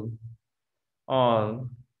grow? All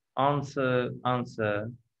answer,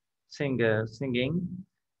 answer. Singer singing.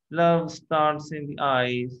 Love starts in the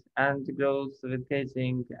eyes and grows with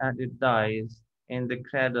gazing, and it dies in the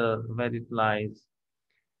cradle where it lies.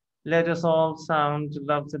 Let us all sound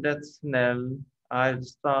love's death knell. I'll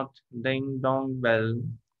start ding dong bell,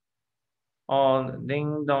 all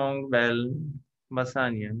ding dong bell,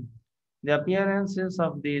 Basanian. The appearances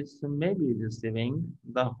of these may be deceiving.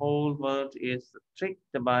 The whole world is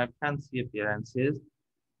tricked by fancy appearances.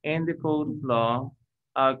 In the court of law,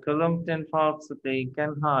 a corrupt falsity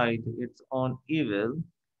can hide its own evil,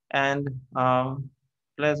 and a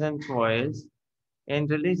pleasant voice in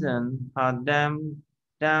religion, a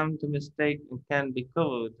damned mistake can be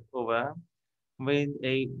covered over with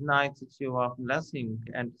a nice show of blessing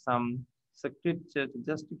and some scripture to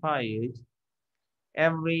justify it.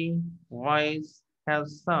 Every vice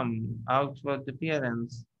has some outward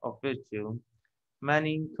appearance of virtue.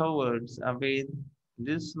 Many cowards with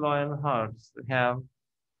disloyal hearts have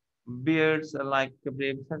beards like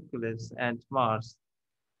brave Hercules and Mars,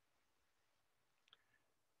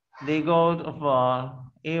 the god of war,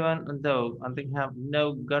 even though they have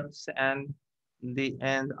no guts and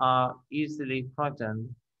are easily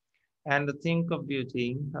frightened. And think of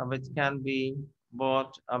beauty, which can be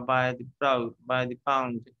bought by the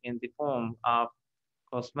pound in the form of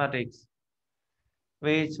cosmetics,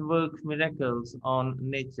 which work miracles on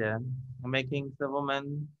nature, making the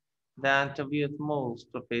woman that vieweth most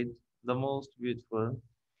of it the most beautiful.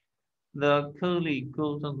 The curly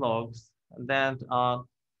golden locks that are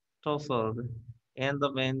tousled in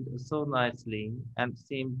the wind so nicely and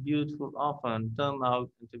seem beautiful often turn out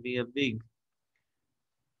to be a wig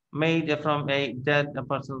made from a dead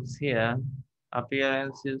person's hair.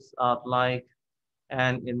 Appearances are like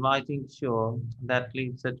an inviting shore that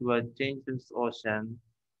leads to a dangerous ocean.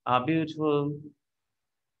 A beautiful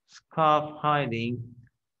scarf hiding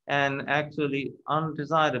an actually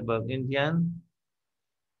undesirable Indian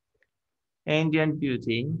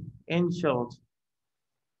beauty. In short,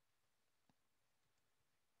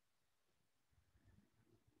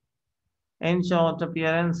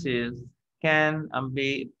 appearances can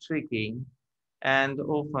be tricky and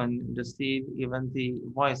often deceive even the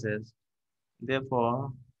wisest.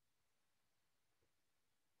 Therefore,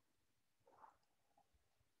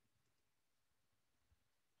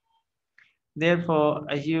 therefore,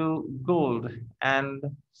 you gold and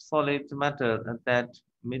solid matter that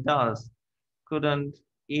Midas couldn't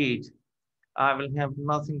eat, I will have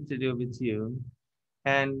nothing to do with you,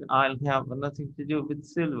 and I'll have nothing to do with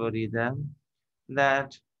silver either.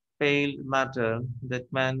 That pale matter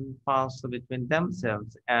that men pass between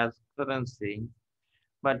themselves as currency,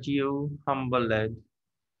 but you, humble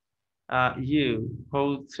you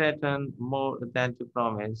who threaten more than to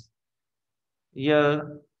promise,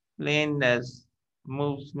 your plainness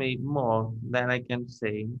moves me more than I can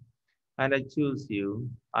say, and I choose you.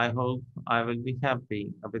 I hope I will be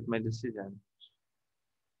happy with my decision.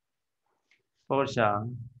 Portia,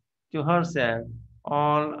 to herself,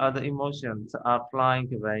 all other emotions are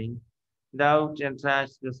flying away. Doubt and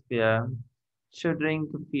trash despair, shuddering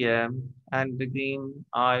fear, and the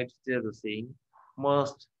green-eyed jealousy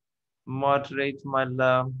must moderate my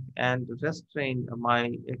love and restrain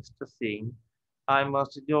my ecstasy. I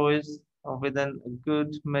must rejoice within a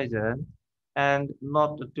good measure and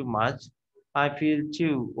not too much. I feel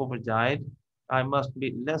too overjoyed. I must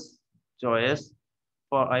be less joyous,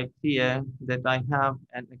 for I fear that I have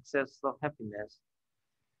an excess of happiness.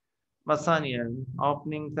 Bassanio,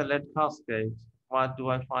 opening the lead casket, what do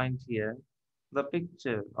I find here? The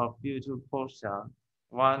picture of beautiful Portia.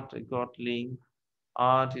 What a godly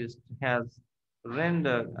artist has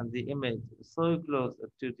rendered the image so close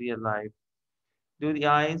to real life. Do the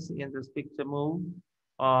eyes in this picture move,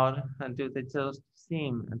 or do they just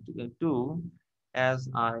seem to do as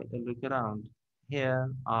I look around?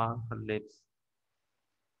 Here are her lips,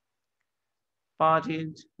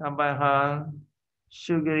 parted by her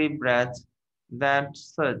sugary breath, that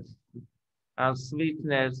such a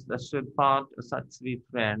sweetness that should part such sweet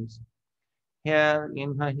friends. Here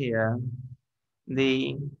in her hair,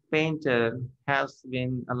 the painter has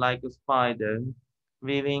been like a spider,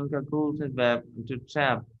 weaving a golden web to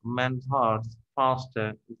trap men's hearts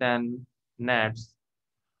faster than gnats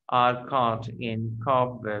are caught in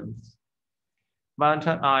cobwebs. But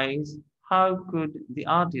her eyes, how could the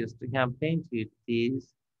artist have painted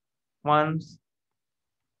these? Once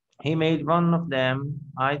he made one of them.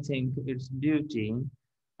 I think its beauty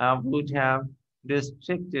would have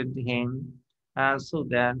restricted him so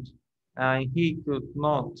that he could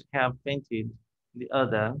not have painted the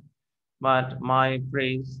other. But my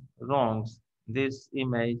praise wrongs this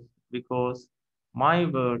image because my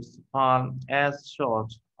words fall as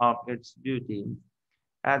short of its beauty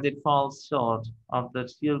as it falls short of the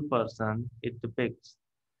real person it depicts.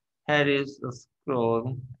 Here is a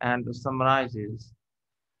scroll and summarizes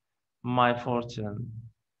my fortune.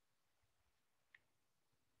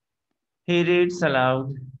 He reads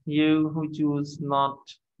aloud, "You who choose not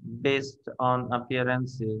based on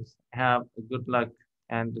appearances have good luck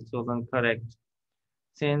and chosen correct.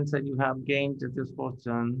 Since you have gained this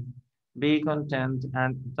fortune, be content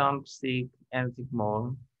and don't seek anything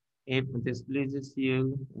more. If this pleases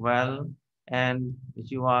you, well, and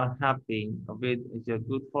you are happy with your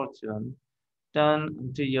good fortune,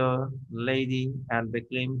 turn to your lady and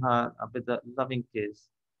reclaim her with a loving kiss.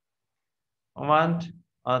 Want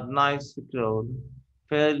a nice scroll,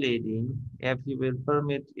 fair lady, if you will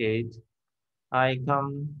permit it, I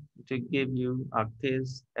come to give you a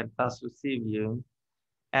kiss and thus receive you.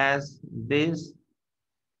 As this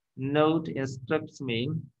note instructs me,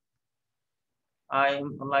 I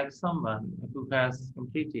am like someone who has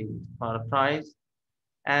completed for a prize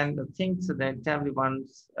and thinks that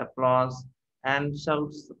everyone's applause and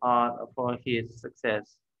shouts are for his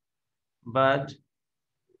success, but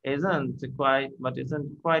isn't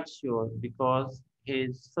quite sure because he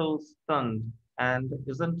is so stunned and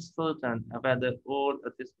isn't certain whether all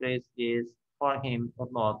of this place is for him or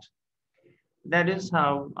not. That is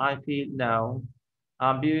how I feel now,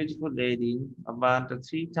 a beautiful lady, but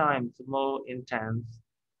three times more intense.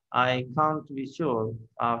 I can't be sure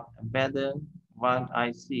of whether what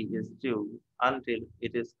I see is true until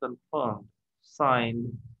it is confirmed,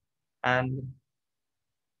 signed, and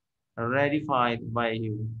ratified by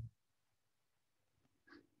you.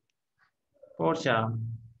 Portia,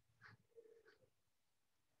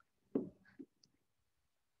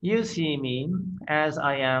 you see me as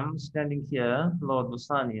I am standing here, Lord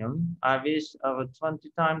Basanian. I wish I were 20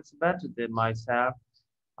 times better than myself.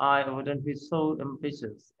 I wouldn't be so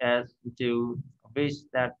ambitious as to wish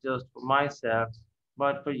that just for myself,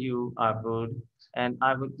 but for you I would. And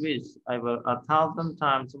I would wish I were 1,000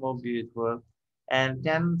 times more beautiful and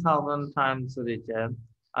 10,000 times richer.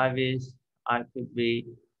 I wish I could be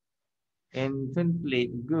infinitely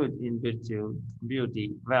good in virtue,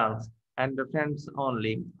 beauty, wealth, and the friends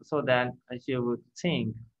only, so that she would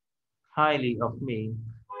think highly of me.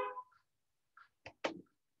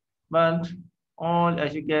 But all I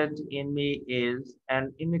should get in me is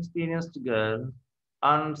an inexperienced girl,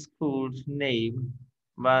 unschooled knave,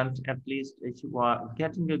 but at least you are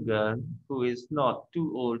getting a girl who is not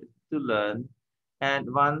too old to learn,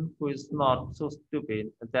 and one who is not so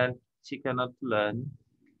stupid that she cannot learn.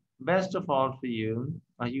 Best of all for you,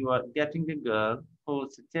 you are getting a girl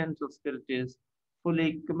whose gentle spirit is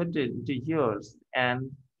fully committed to yours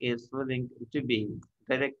and is willing to be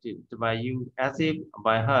directed by you as if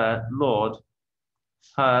by her lord,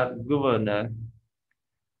 her governor,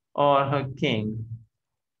 or her king.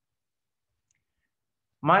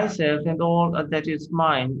 Myself and all that is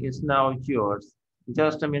mine is now yours.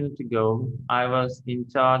 Just a minute ago, I was in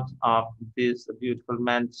charge of this beautiful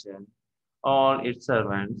mansion, all its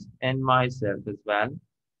servants, and myself as well.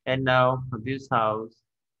 And now this house,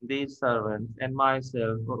 these servants, and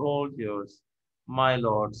myself are all yours, my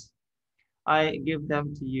lords. I give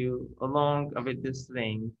them to you along with this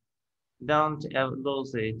ring. Don't ever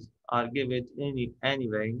lose it or give it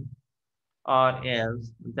anyway, or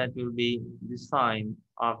else that will be the sign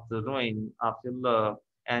of the ruin of your love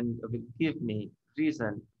and will give me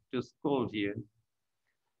reason to scold you.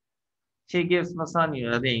 She gives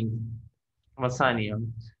Masania a ring. Masania,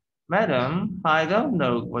 Madam, I don't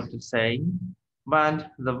know what to say,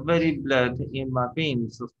 but the very blood in my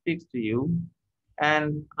veins speaks to you,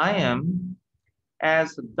 and I am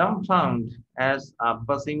as dumbfounded as a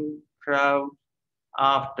buzzing crowd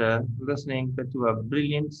after listening to a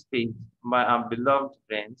brilliant speech by our beloved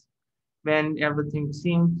friends, when everything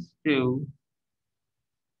seems to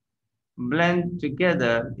blend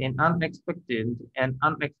together in unexpected and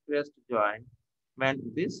unexpressed joy. When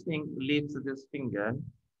this thing leaves this finger,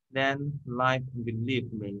 then life will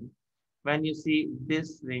leave me. When you see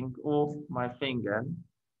this ring off my finger,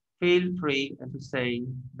 feel free to say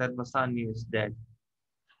that Masani is dead.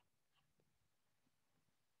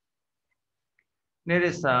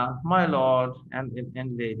 Nerissa, my lord and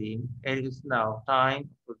lady, it is now time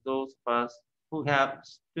for those of us who have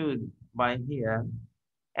stood by here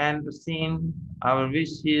and seen our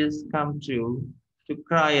wishes come true, to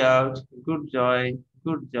cry out, good joy,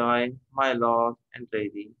 my lord and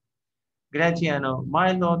lady. Graziano,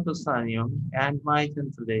 my lord Bassanio, and my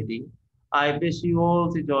gentle lady, I wish you all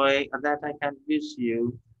the joy that I can wish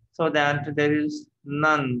you, so that there is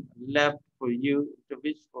none left for you to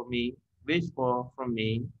wish for from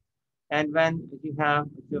me. And when you have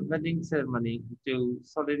your wedding ceremony to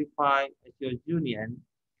solidify your union,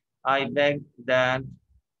 I beg that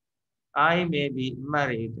I may be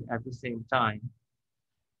married at the same time.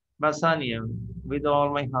 Bassanio, with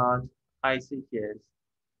all my heart, I say yes.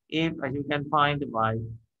 If you can find a wife,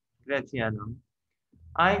 Graziano.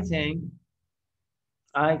 I think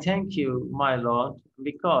I thank you, my lord,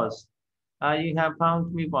 because you have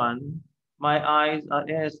found me one. My eyes are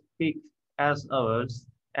as quick as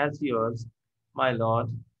yours, my lord.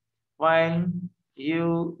 While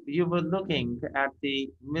you were looking at the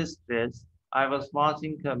mistress, I was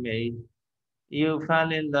watching her maid. You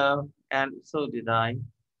fell in love, and so did I.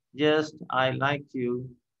 Just I liked you.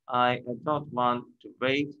 I don't want to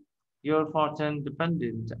wait. Your fortune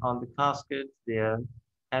depended on the casket there,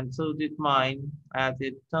 and so did mine, as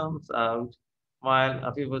it turns out.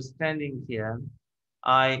 While we were standing here,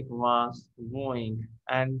 I was wooing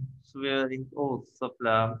and swearing oaths of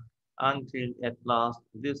love until at last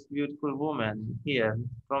this beautiful woman here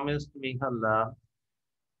promised me her love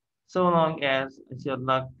so long as your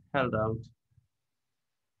luck held out.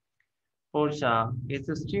 Portia, it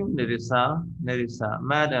is true, Nerissa, Nerissa,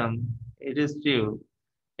 madam, it is true,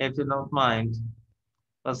 if you don't mind,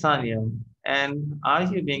 Bassanio. And are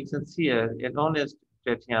you being sincere and honest,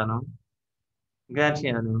 Gratiano?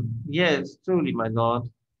 Gratiano, yes, truly, my lord,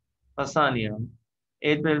 Bassanio.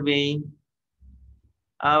 It will be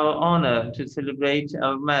our honor to celebrate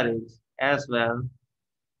our marriage as well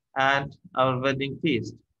at our wedding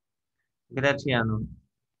feast. Gratiano,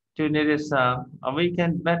 to Nerissa, we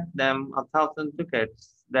can bet them 1,000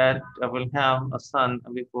 ducats that I will have a son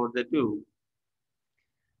before they do.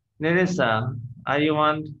 Nerissa, are you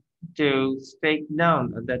want to stake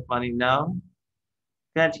down that money now?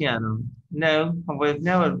 Gratiano, no, we've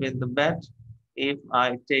never win the bet if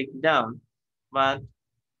I take down. But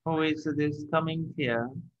who is this coming here?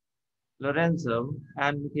 Lorenzo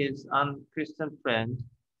and his unchristian friend.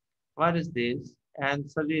 What is this? And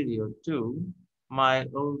Salirio too, my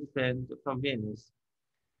old friend from Venice.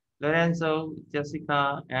 Lorenzo,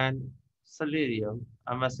 Jessica, and Salirio,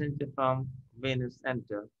 a messenger from Venice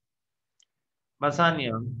enter.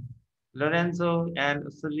 Bassanio, Lorenzo, and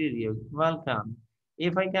Salirio, welcome.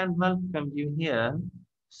 If I can welcome you here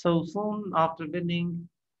so soon after winning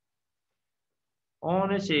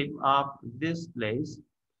ownership of this place,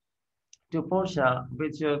 to Portia,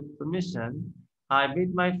 with your permission, I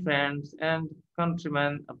bid my friends and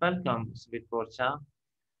countrymen a welcome, sweet Portia.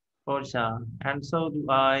 Portia, and so do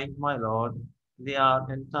I, my lord. They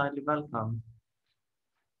are entirely welcome.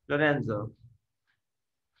 Lorenzo,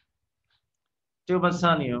 to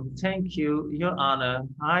Bassanio, thank you, Your Honor.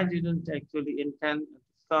 I didn't actually intend to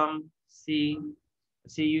come see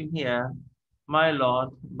you here, my lord,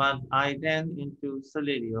 but I ran into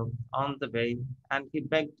Salirio on the way, and he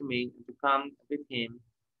begged me to come with him,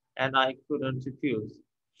 and I couldn't refuse.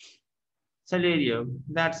 Salirio,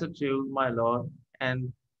 that's true, my lord,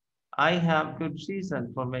 and I have good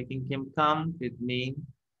reason for making him come with me,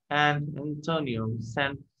 and Antonio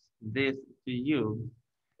sent this to you.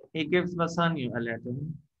 He gives Bassanio a letter.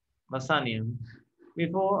 Bassanio,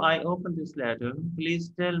 before I open this letter,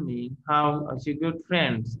 please tell me how your good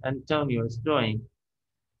friend Antonio is doing.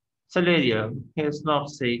 Salerio, he is not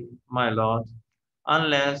sick, my lord,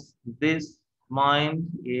 unless this mind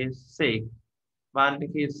is sick, but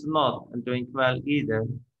he is not doing well either,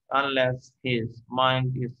 unless his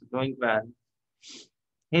mind is doing well.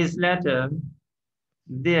 His letter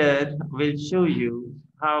there will show you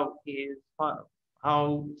how he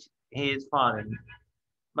is faring.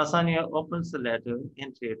 Bassanio opens the letter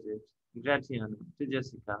and reads it. Gratiano to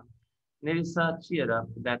Jessica. Nerissa, cheer up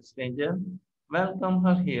that stranger. Welcome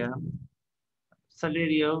her here.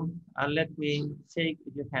 Salerio, let me shake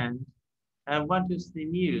your hand. And what is the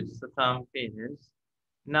news from Venice?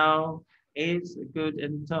 Now is good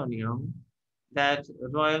Antonio, that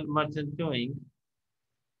royal merchant doing.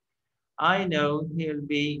 I know he'll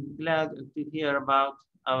be glad to hear about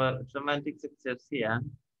our romantic success here.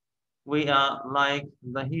 We are like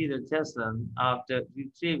the hero Jason after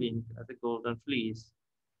retrieving the golden fleece.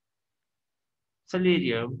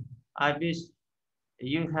 Salirio, I wish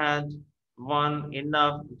you had won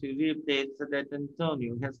enough to replace that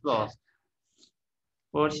Antonio has lost.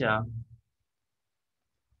 Portia,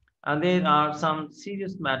 And there are some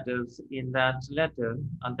serious matters in that letter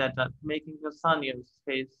and that are making Bassanio's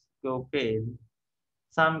face go pale.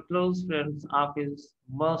 Some close friends of his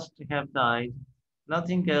must have died.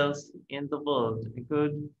 Nothing else in the world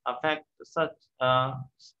could affect such a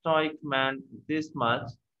stoic man this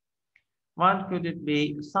much. What could it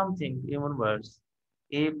be? Something even worse.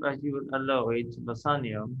 If you will allow it,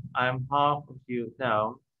 Bassanio, I am half of you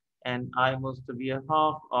now, and I must be a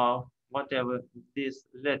half of whatever this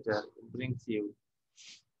letter brings you.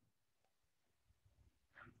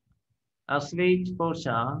 A sweet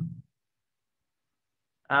Portia,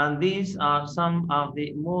 and these are some of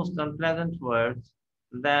the most unpleasant words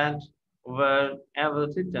that were ever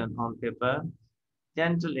written on paper.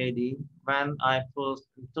 Gentle lady, when I first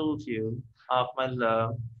told you of my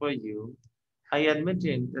love for you, I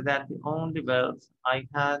admitted that the only wealth I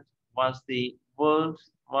had was the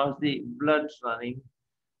blood running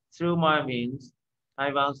through my veins.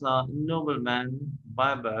 I was a nobleman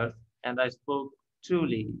by birth, and I spoke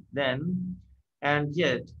truly then. And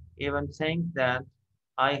yet, even saying that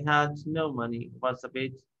I had no money was a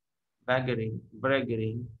bit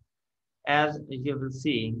bragging, as you will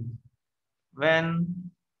see.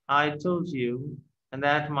 When I told you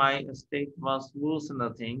that my estate was worth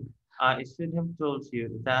nothing, I should have told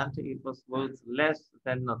you that it was worth less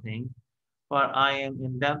than nothing, for I am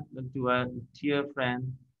in debt to a dear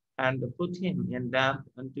friend, and put him in debt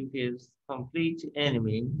unto his complete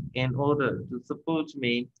enemy in order to support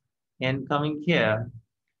me in coming here.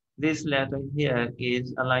 This letter here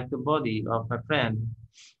is like the body of a friend,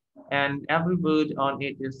 and every word on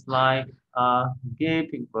it is like a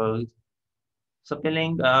gaping wound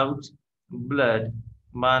spilling out blood.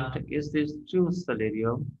 But is this true,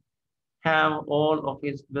 Salerio? Have all of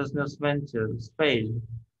his business ventures failed?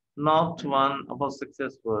 Not one was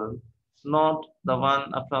successful, not the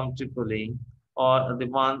one from Tripoli, or the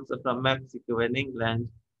ones from Mexico and England,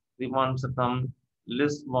 the ones from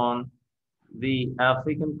Lisbon, the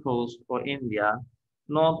African coast, or India.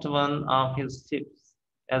 Not one of his ships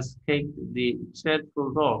escaped the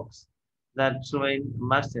dreadful rocks that ruined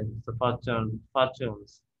merchants'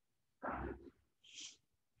 fortunes.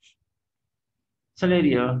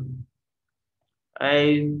 Salario,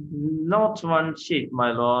 not one ship,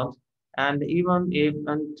 my lord, and even if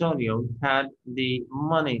Antonio had the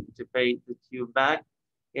money to pay the Jew back,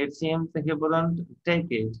 it seems he wouldn't take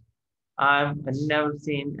it. I've never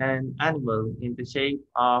seen an animal in the shape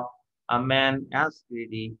of a man as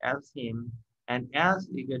greedy as him and as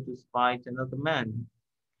eager to spite another man.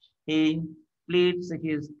 He pleads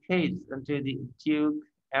his case unto the Duke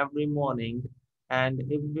every morning and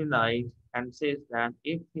every night, and says that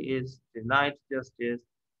if he is denied justice,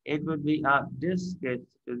 it would be a disgrace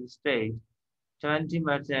to the state. 20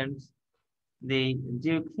 merchants, the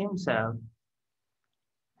Duke himself,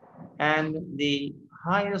 and the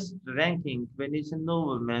highest ranking Venetian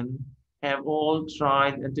noblemen have all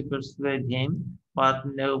tried to persuade him, but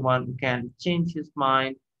no one can change his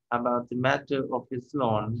mind about the matter of his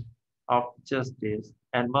loan of justice,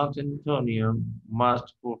 and what Antonio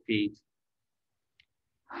must forfeit.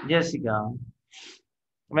 Jessica,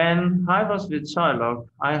 when I was with Shylock,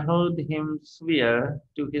 I heard him swear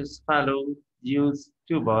to his fellow Jews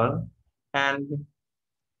Tubal and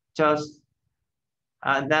just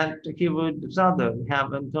that he would rather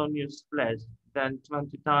have Antonio's flesh than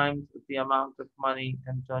 20 times the amount of money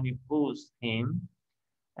Antonio owes him.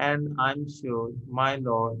 And I'm sure, my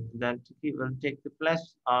lord, that he will take the flesh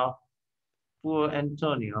of poor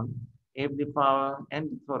Antonio if the power and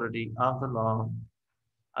authority of the law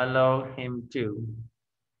allow him to.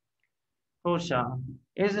 Portia,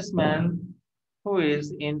 is this man who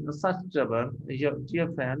is in such trouble your dear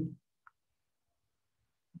friend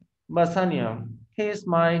Bassanio? He is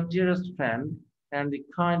my dearest friend and the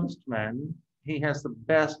kindest man. He has the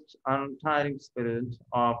best untiring spirit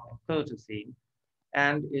of courtesy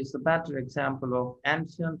and is a better example of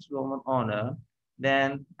ancient Roman honor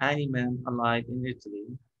than any man alive in Italy.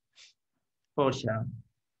 Portia,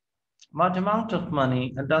 what amount of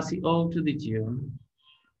money does he owe to the Jew?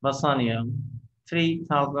 Bassanio,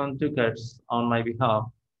 3,000 ducats on my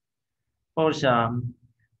behalf. Portia,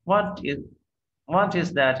 what is what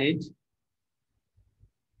is that it?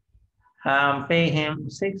 Pay him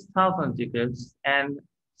 6,000 ducats and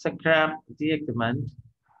scrap the agreement,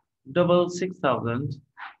 double 6,000,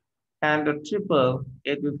 and triple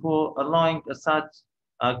it before allowing such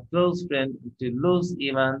a close friend to lose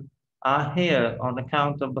even a hair on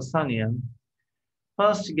account of Bassanio.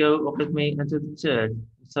 First go with me into the church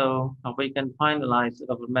so we can finalize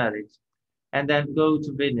our marriage, and then go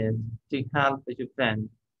to Venice to help your friend.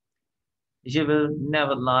 You will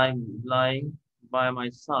never lie, by my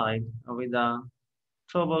side with a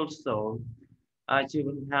troubled soul, she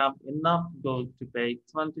will have enough gold to pay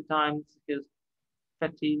 20 times his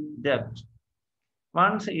petty debt.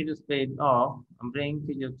 Once it is paid off, bring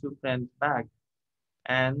your two friends back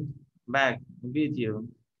and back with you.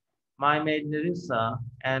 My maid Nerissa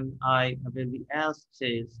and I will be as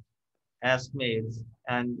chaste as maids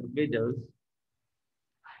and widows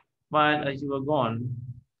while you are gone.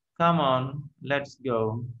 Come on, let's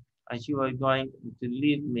go. You are going to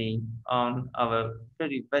leave me on our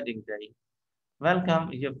very wedding day.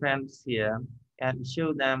 Welcome your friends here and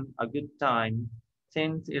show them a good time.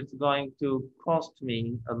 Since it's going to cost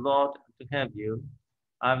me a lot to have you,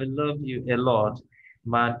 I will love you a lot.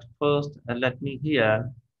 But first, let me hear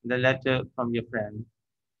the letter from your friend.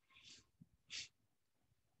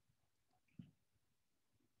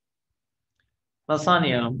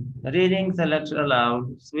 Bassanio, reading the letter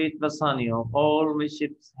aloud, sweet Bassanio, all my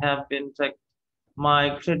ships have been wrecked.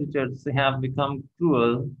 My creditors have become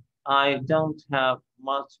cruel. I don't have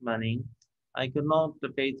much money. I cannot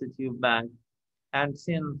pay the due back. And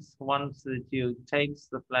since once the due takes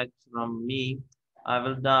the flesh from me, I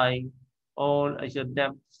will die. All your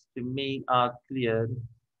debts to me are cleared.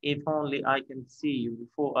 If only I can see you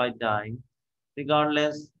before I die.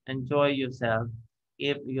 Regardless, enjoy yourself.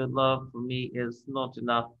 If your love for me is not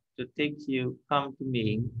enough to take you, come to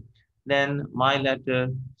me. Then my letter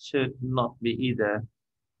should not be either.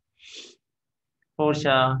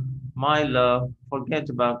 Portia, my love, forget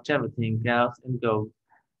about everything else and go.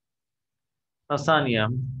 Bassanio,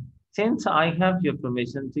 since I have your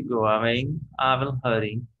permission to go away, I will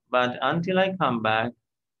hurry. But until I come back,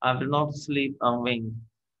 I will not sleep a wink.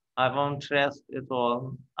 I won't rest at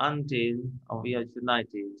all until we are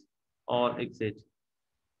united or exit.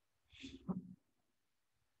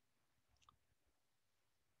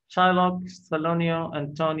 Shylock, Salonio,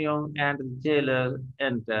 Antonio, and the jailer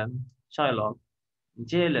enter. Shylock,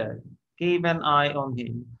 jailer, keep an eye on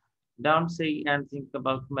him. Don't say anything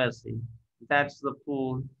about mercy. That's the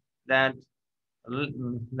fool that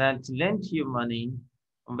that lent you money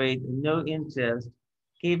with no interest.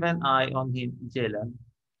 Keep an eye on him, jailer.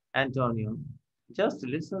 Antonio, just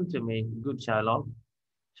listen to me, good Shylock.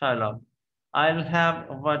 Shylock, I'll have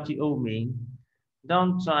what you owe me.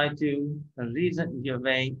 Don't try to reason your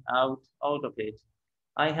way out of it.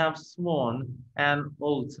 I have sworn an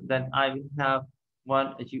oath that I will have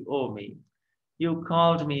what you owe me. You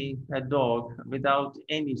called me a dog without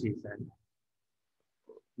any reason.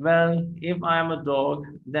 Well, if I am a dog,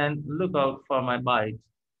 then look out for my bite.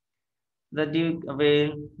 The Duke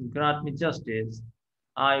will grant me justice.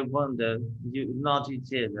 I wonder, you naughty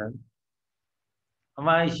jailer,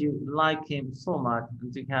 why you like him so much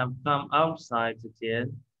to have come outside the jail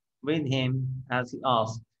with him as he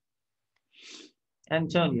asked.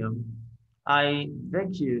 Antonio, I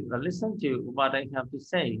beg you listen to what I have to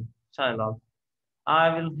say, Shylock.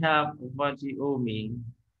 I will have what you owe me.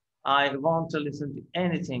 I want to listen to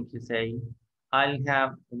anything you say. I'll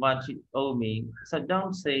have what you owe me. So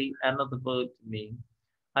don't say another word to me.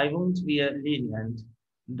 I won't be a lenient,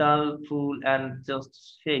 dull fool and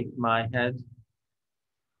just shake my head,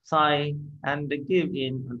 sigh, and give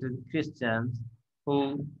in to the Christians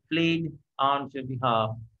who plead on your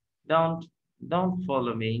behalf. Don't, don't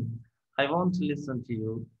follow me. I won't listen to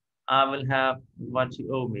you. I will have what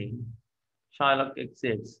you owe me. Shylock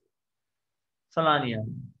exits. Solanium.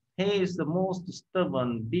 He is the most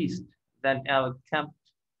stubborn beast that ever kept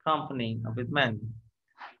company with men.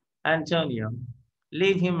 Antonio.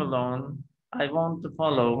 Leave him alone. I won't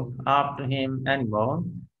follow after him anymore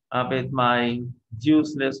with my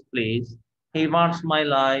useless pleas. He wants my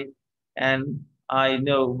life, and I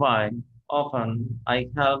know why. Often I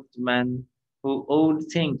helped men who owed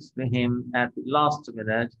things to him at the last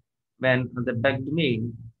minute when they begged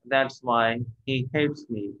me. That's why he hates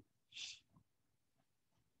me.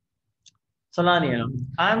 Solanium,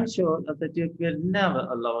 I am sure that the Duke will never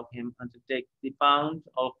allow him to take the pound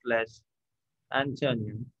of flesh.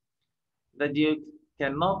 Antonio, the Duke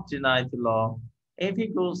cannot deny the law. If he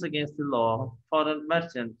goes against the law, foreign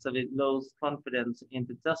merchants will lose confidence in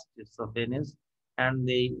the justice of Venice, and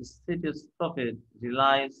the city's profit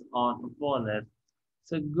relies on foreigners.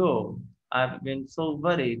 So go. I've been so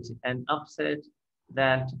worried and upset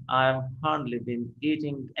that I've hardly been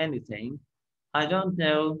eating anything. I don't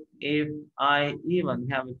know if I even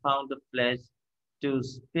have a pound of flesh to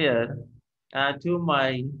spare to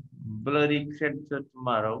my bloody creditor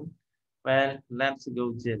tomorrow. Well, let's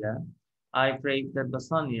go, Jada. I pray that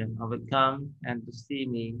Bassanio will come and to see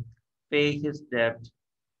me pay his debt,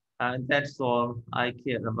 and that's all I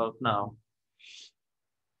care about now.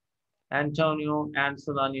 Antonio and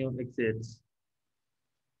Solanio exits.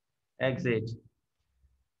 Exit.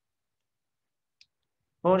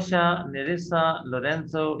 Portia, Nerissa,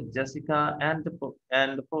 Lorenzo, Jessica, and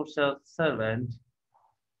Portia's servant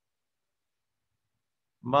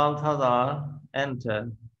Balthazar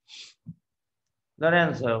enter.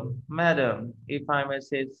 Lorenzo, madam, if I may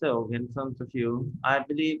say so in front of you, I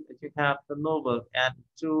believe that you have the noble and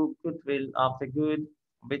true goodwill of the good,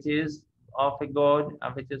 which is of a God,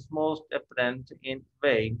 and which is most apparent in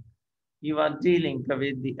way you are dealing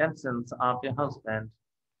with the absence of your husband.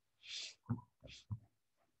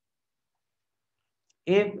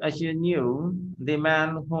 If as you knew the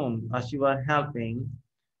man whom as you are helping,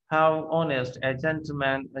 how honest a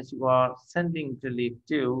gentleman as you are sending to live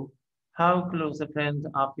to, how close a friend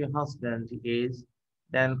of your husband he is,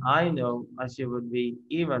 then I know as you would be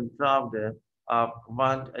even prouder of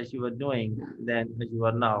what as you are doing than as you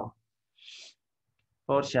are now.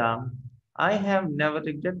 Portia, I have never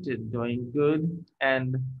regretted doing good,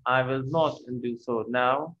 and I will not do so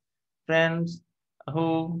now. Friends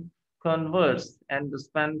who converse and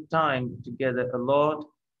spend time together a lot,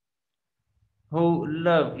 who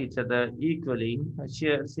love each other equally,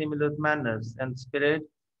 share similar manners and spirit.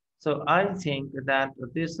 So I think that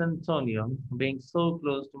this Antonio, being so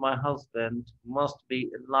close to my husband, must be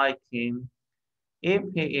like him. If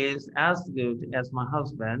he is as good as my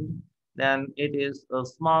husband, then it is a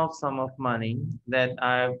small sum of money that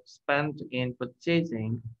I've spent in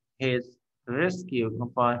purchasing his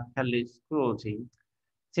rescue for hellish cruelty,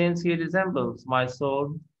 since he resembles my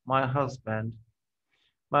soul, my husband.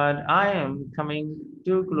 But I am coming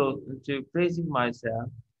too close to praising myself.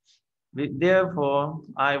 Therefore,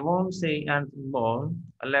 I won't say anything more.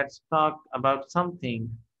 Let's talk about something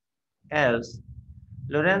else.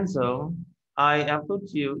 Lorenzo, I have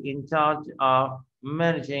put you in charge of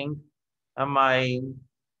managing my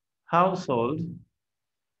household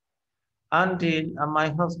until my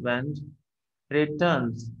husband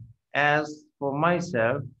returns. As for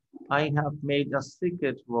myself, I have made a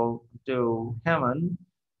secret vow to heaven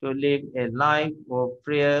to live a life of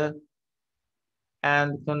prayer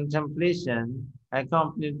and contemplation,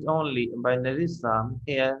 accompanied only by Nerissa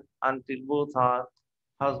here until both our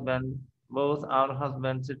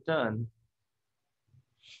husbands return.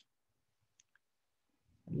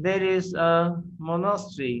 There is a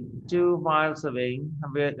monastery 2 miles away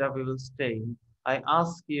where we will stay. I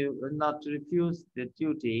ask you not to refuse the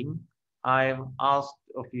duty I have asked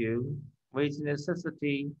of you, which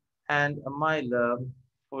necessity and my love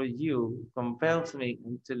for you compels me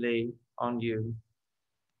to lay on you.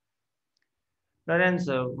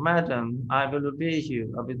 Lorenzo, madam, I will obey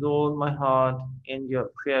you with all my heart in your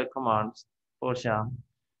clear commands. Portia,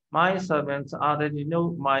 my servants already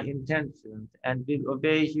know my intentions and will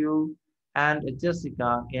obey you and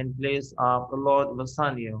Jessica in place of Lord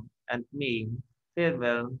Bassanio and me.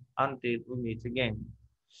 Farewell until we meet again.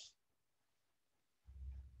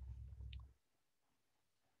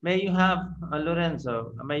 May you have,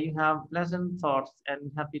 Lorenzo, may you have pleasant thoughts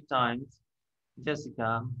and happy times.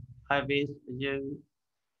 Jessica, I wish you,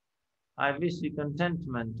 I wish you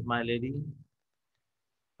contentment, my lady.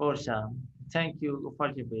 Portia, thank you for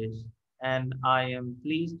your wish, and I am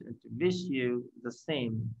pleased to wish you the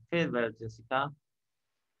same. Farewell, Jessica.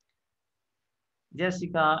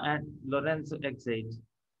 Jessica and Lorenzo exit,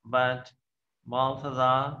 but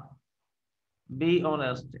Balthazar, be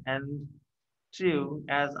honest and true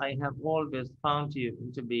as I have always found you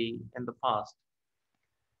to be in the past.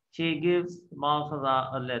 She gives Balthazar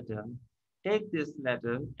a letter. Take this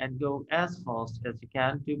letter and go as fast as you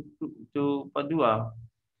can to Padua.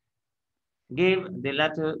 Give the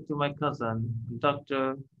letter to my cousin,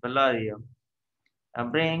 Dr. Valerio,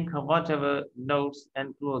 and bring whatever notes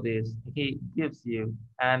and clothes he gives you,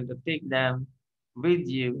 and take them with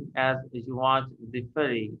you as you watch the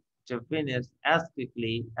ferry to Venice as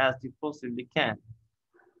quickly as you possibly can.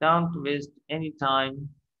 Don't waste any time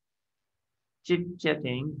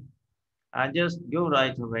chit-chatting, and just go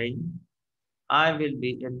right away. I will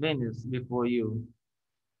be at Venice before you.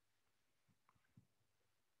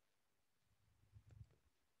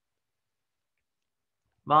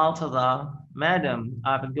 Balthazar, madam,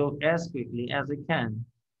 I will go as quickly as I can.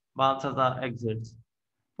 Balthazar exits.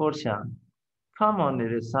 Portia, come on,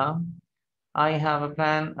 Nerissa. I have a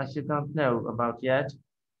plan I should not know about yet.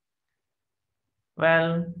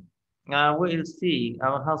 Well, we'll see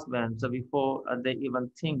our husbands before they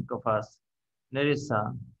even think of us.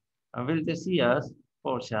 Nerissa, will they see us?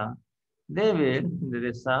 Portia, they will,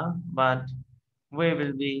 Nerissa, but we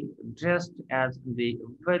will be dressed as the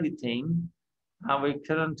very thing we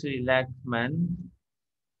currently lack men.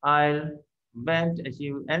 I'll Bet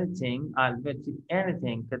you anything, I'll bet you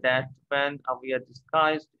anything that when we are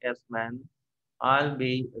disguised as men, I'll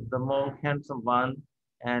be the more handsome one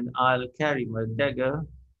and I'll carry my dagger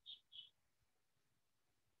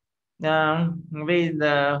with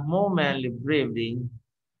more manly bravery,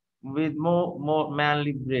 with more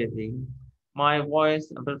manly bravery. My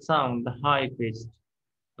voice will sound high pitched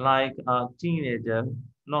like a teenager,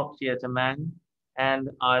 not yet a man, and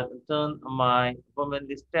I'll turn my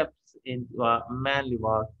womanly steps into a manly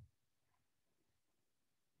walk.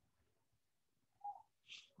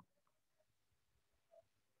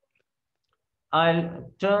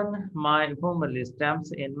 I'll turn my womanly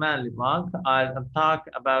steps in manly walk. I'll talk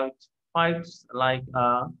about fights like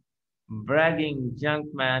a bragging junk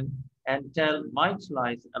man and tell white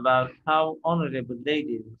lies about how honorable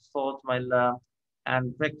ladies sought my love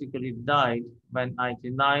and practically died when I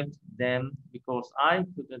denied them because I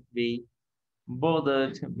couldn't be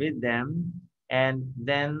bothered with them, and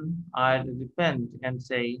then I'd repent and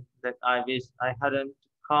say that I wish I hadn't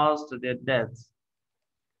caused their deaths.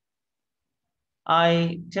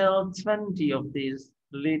 I tell 20 of these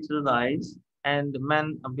little lies, and the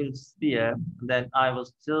men will swear that I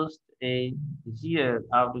was just a year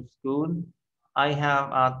out of school. I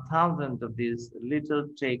have 1,000 of these little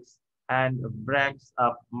tricks and brags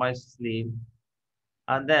up my sleeve,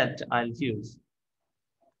 and that I'll use.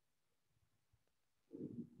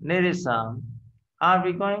 Nerissa, are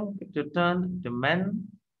we going to turn to men?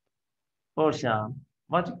 Portia,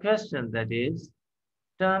 what a question that is.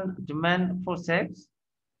 Turn to men for sex?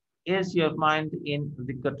 Is your mind in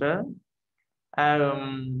the gutter?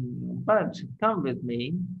 But come with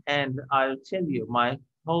me and I'll tell you my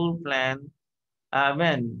whole plan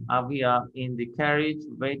when we are in the carriage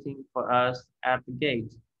waiting for us at the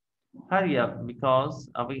gate. Hurry up because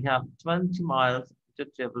we have 20 miles to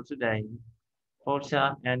travel today.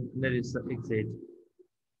 Portia and Nerissa exit.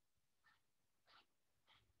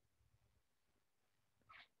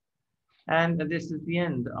 And this is the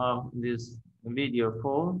end of this video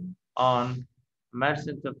 4 on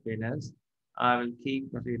Merchant of Venus. I will keep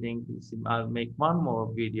reading this. I'll make one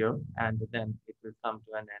more video and then it will come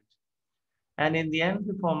to an end. And in the end,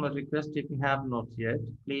 the formal request, if you have not yet,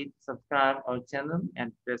 please subscribe our channel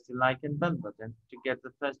and press the like and bell button to get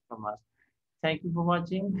the first from us. Thank you for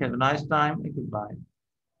watching. Have a nice time and goodbye.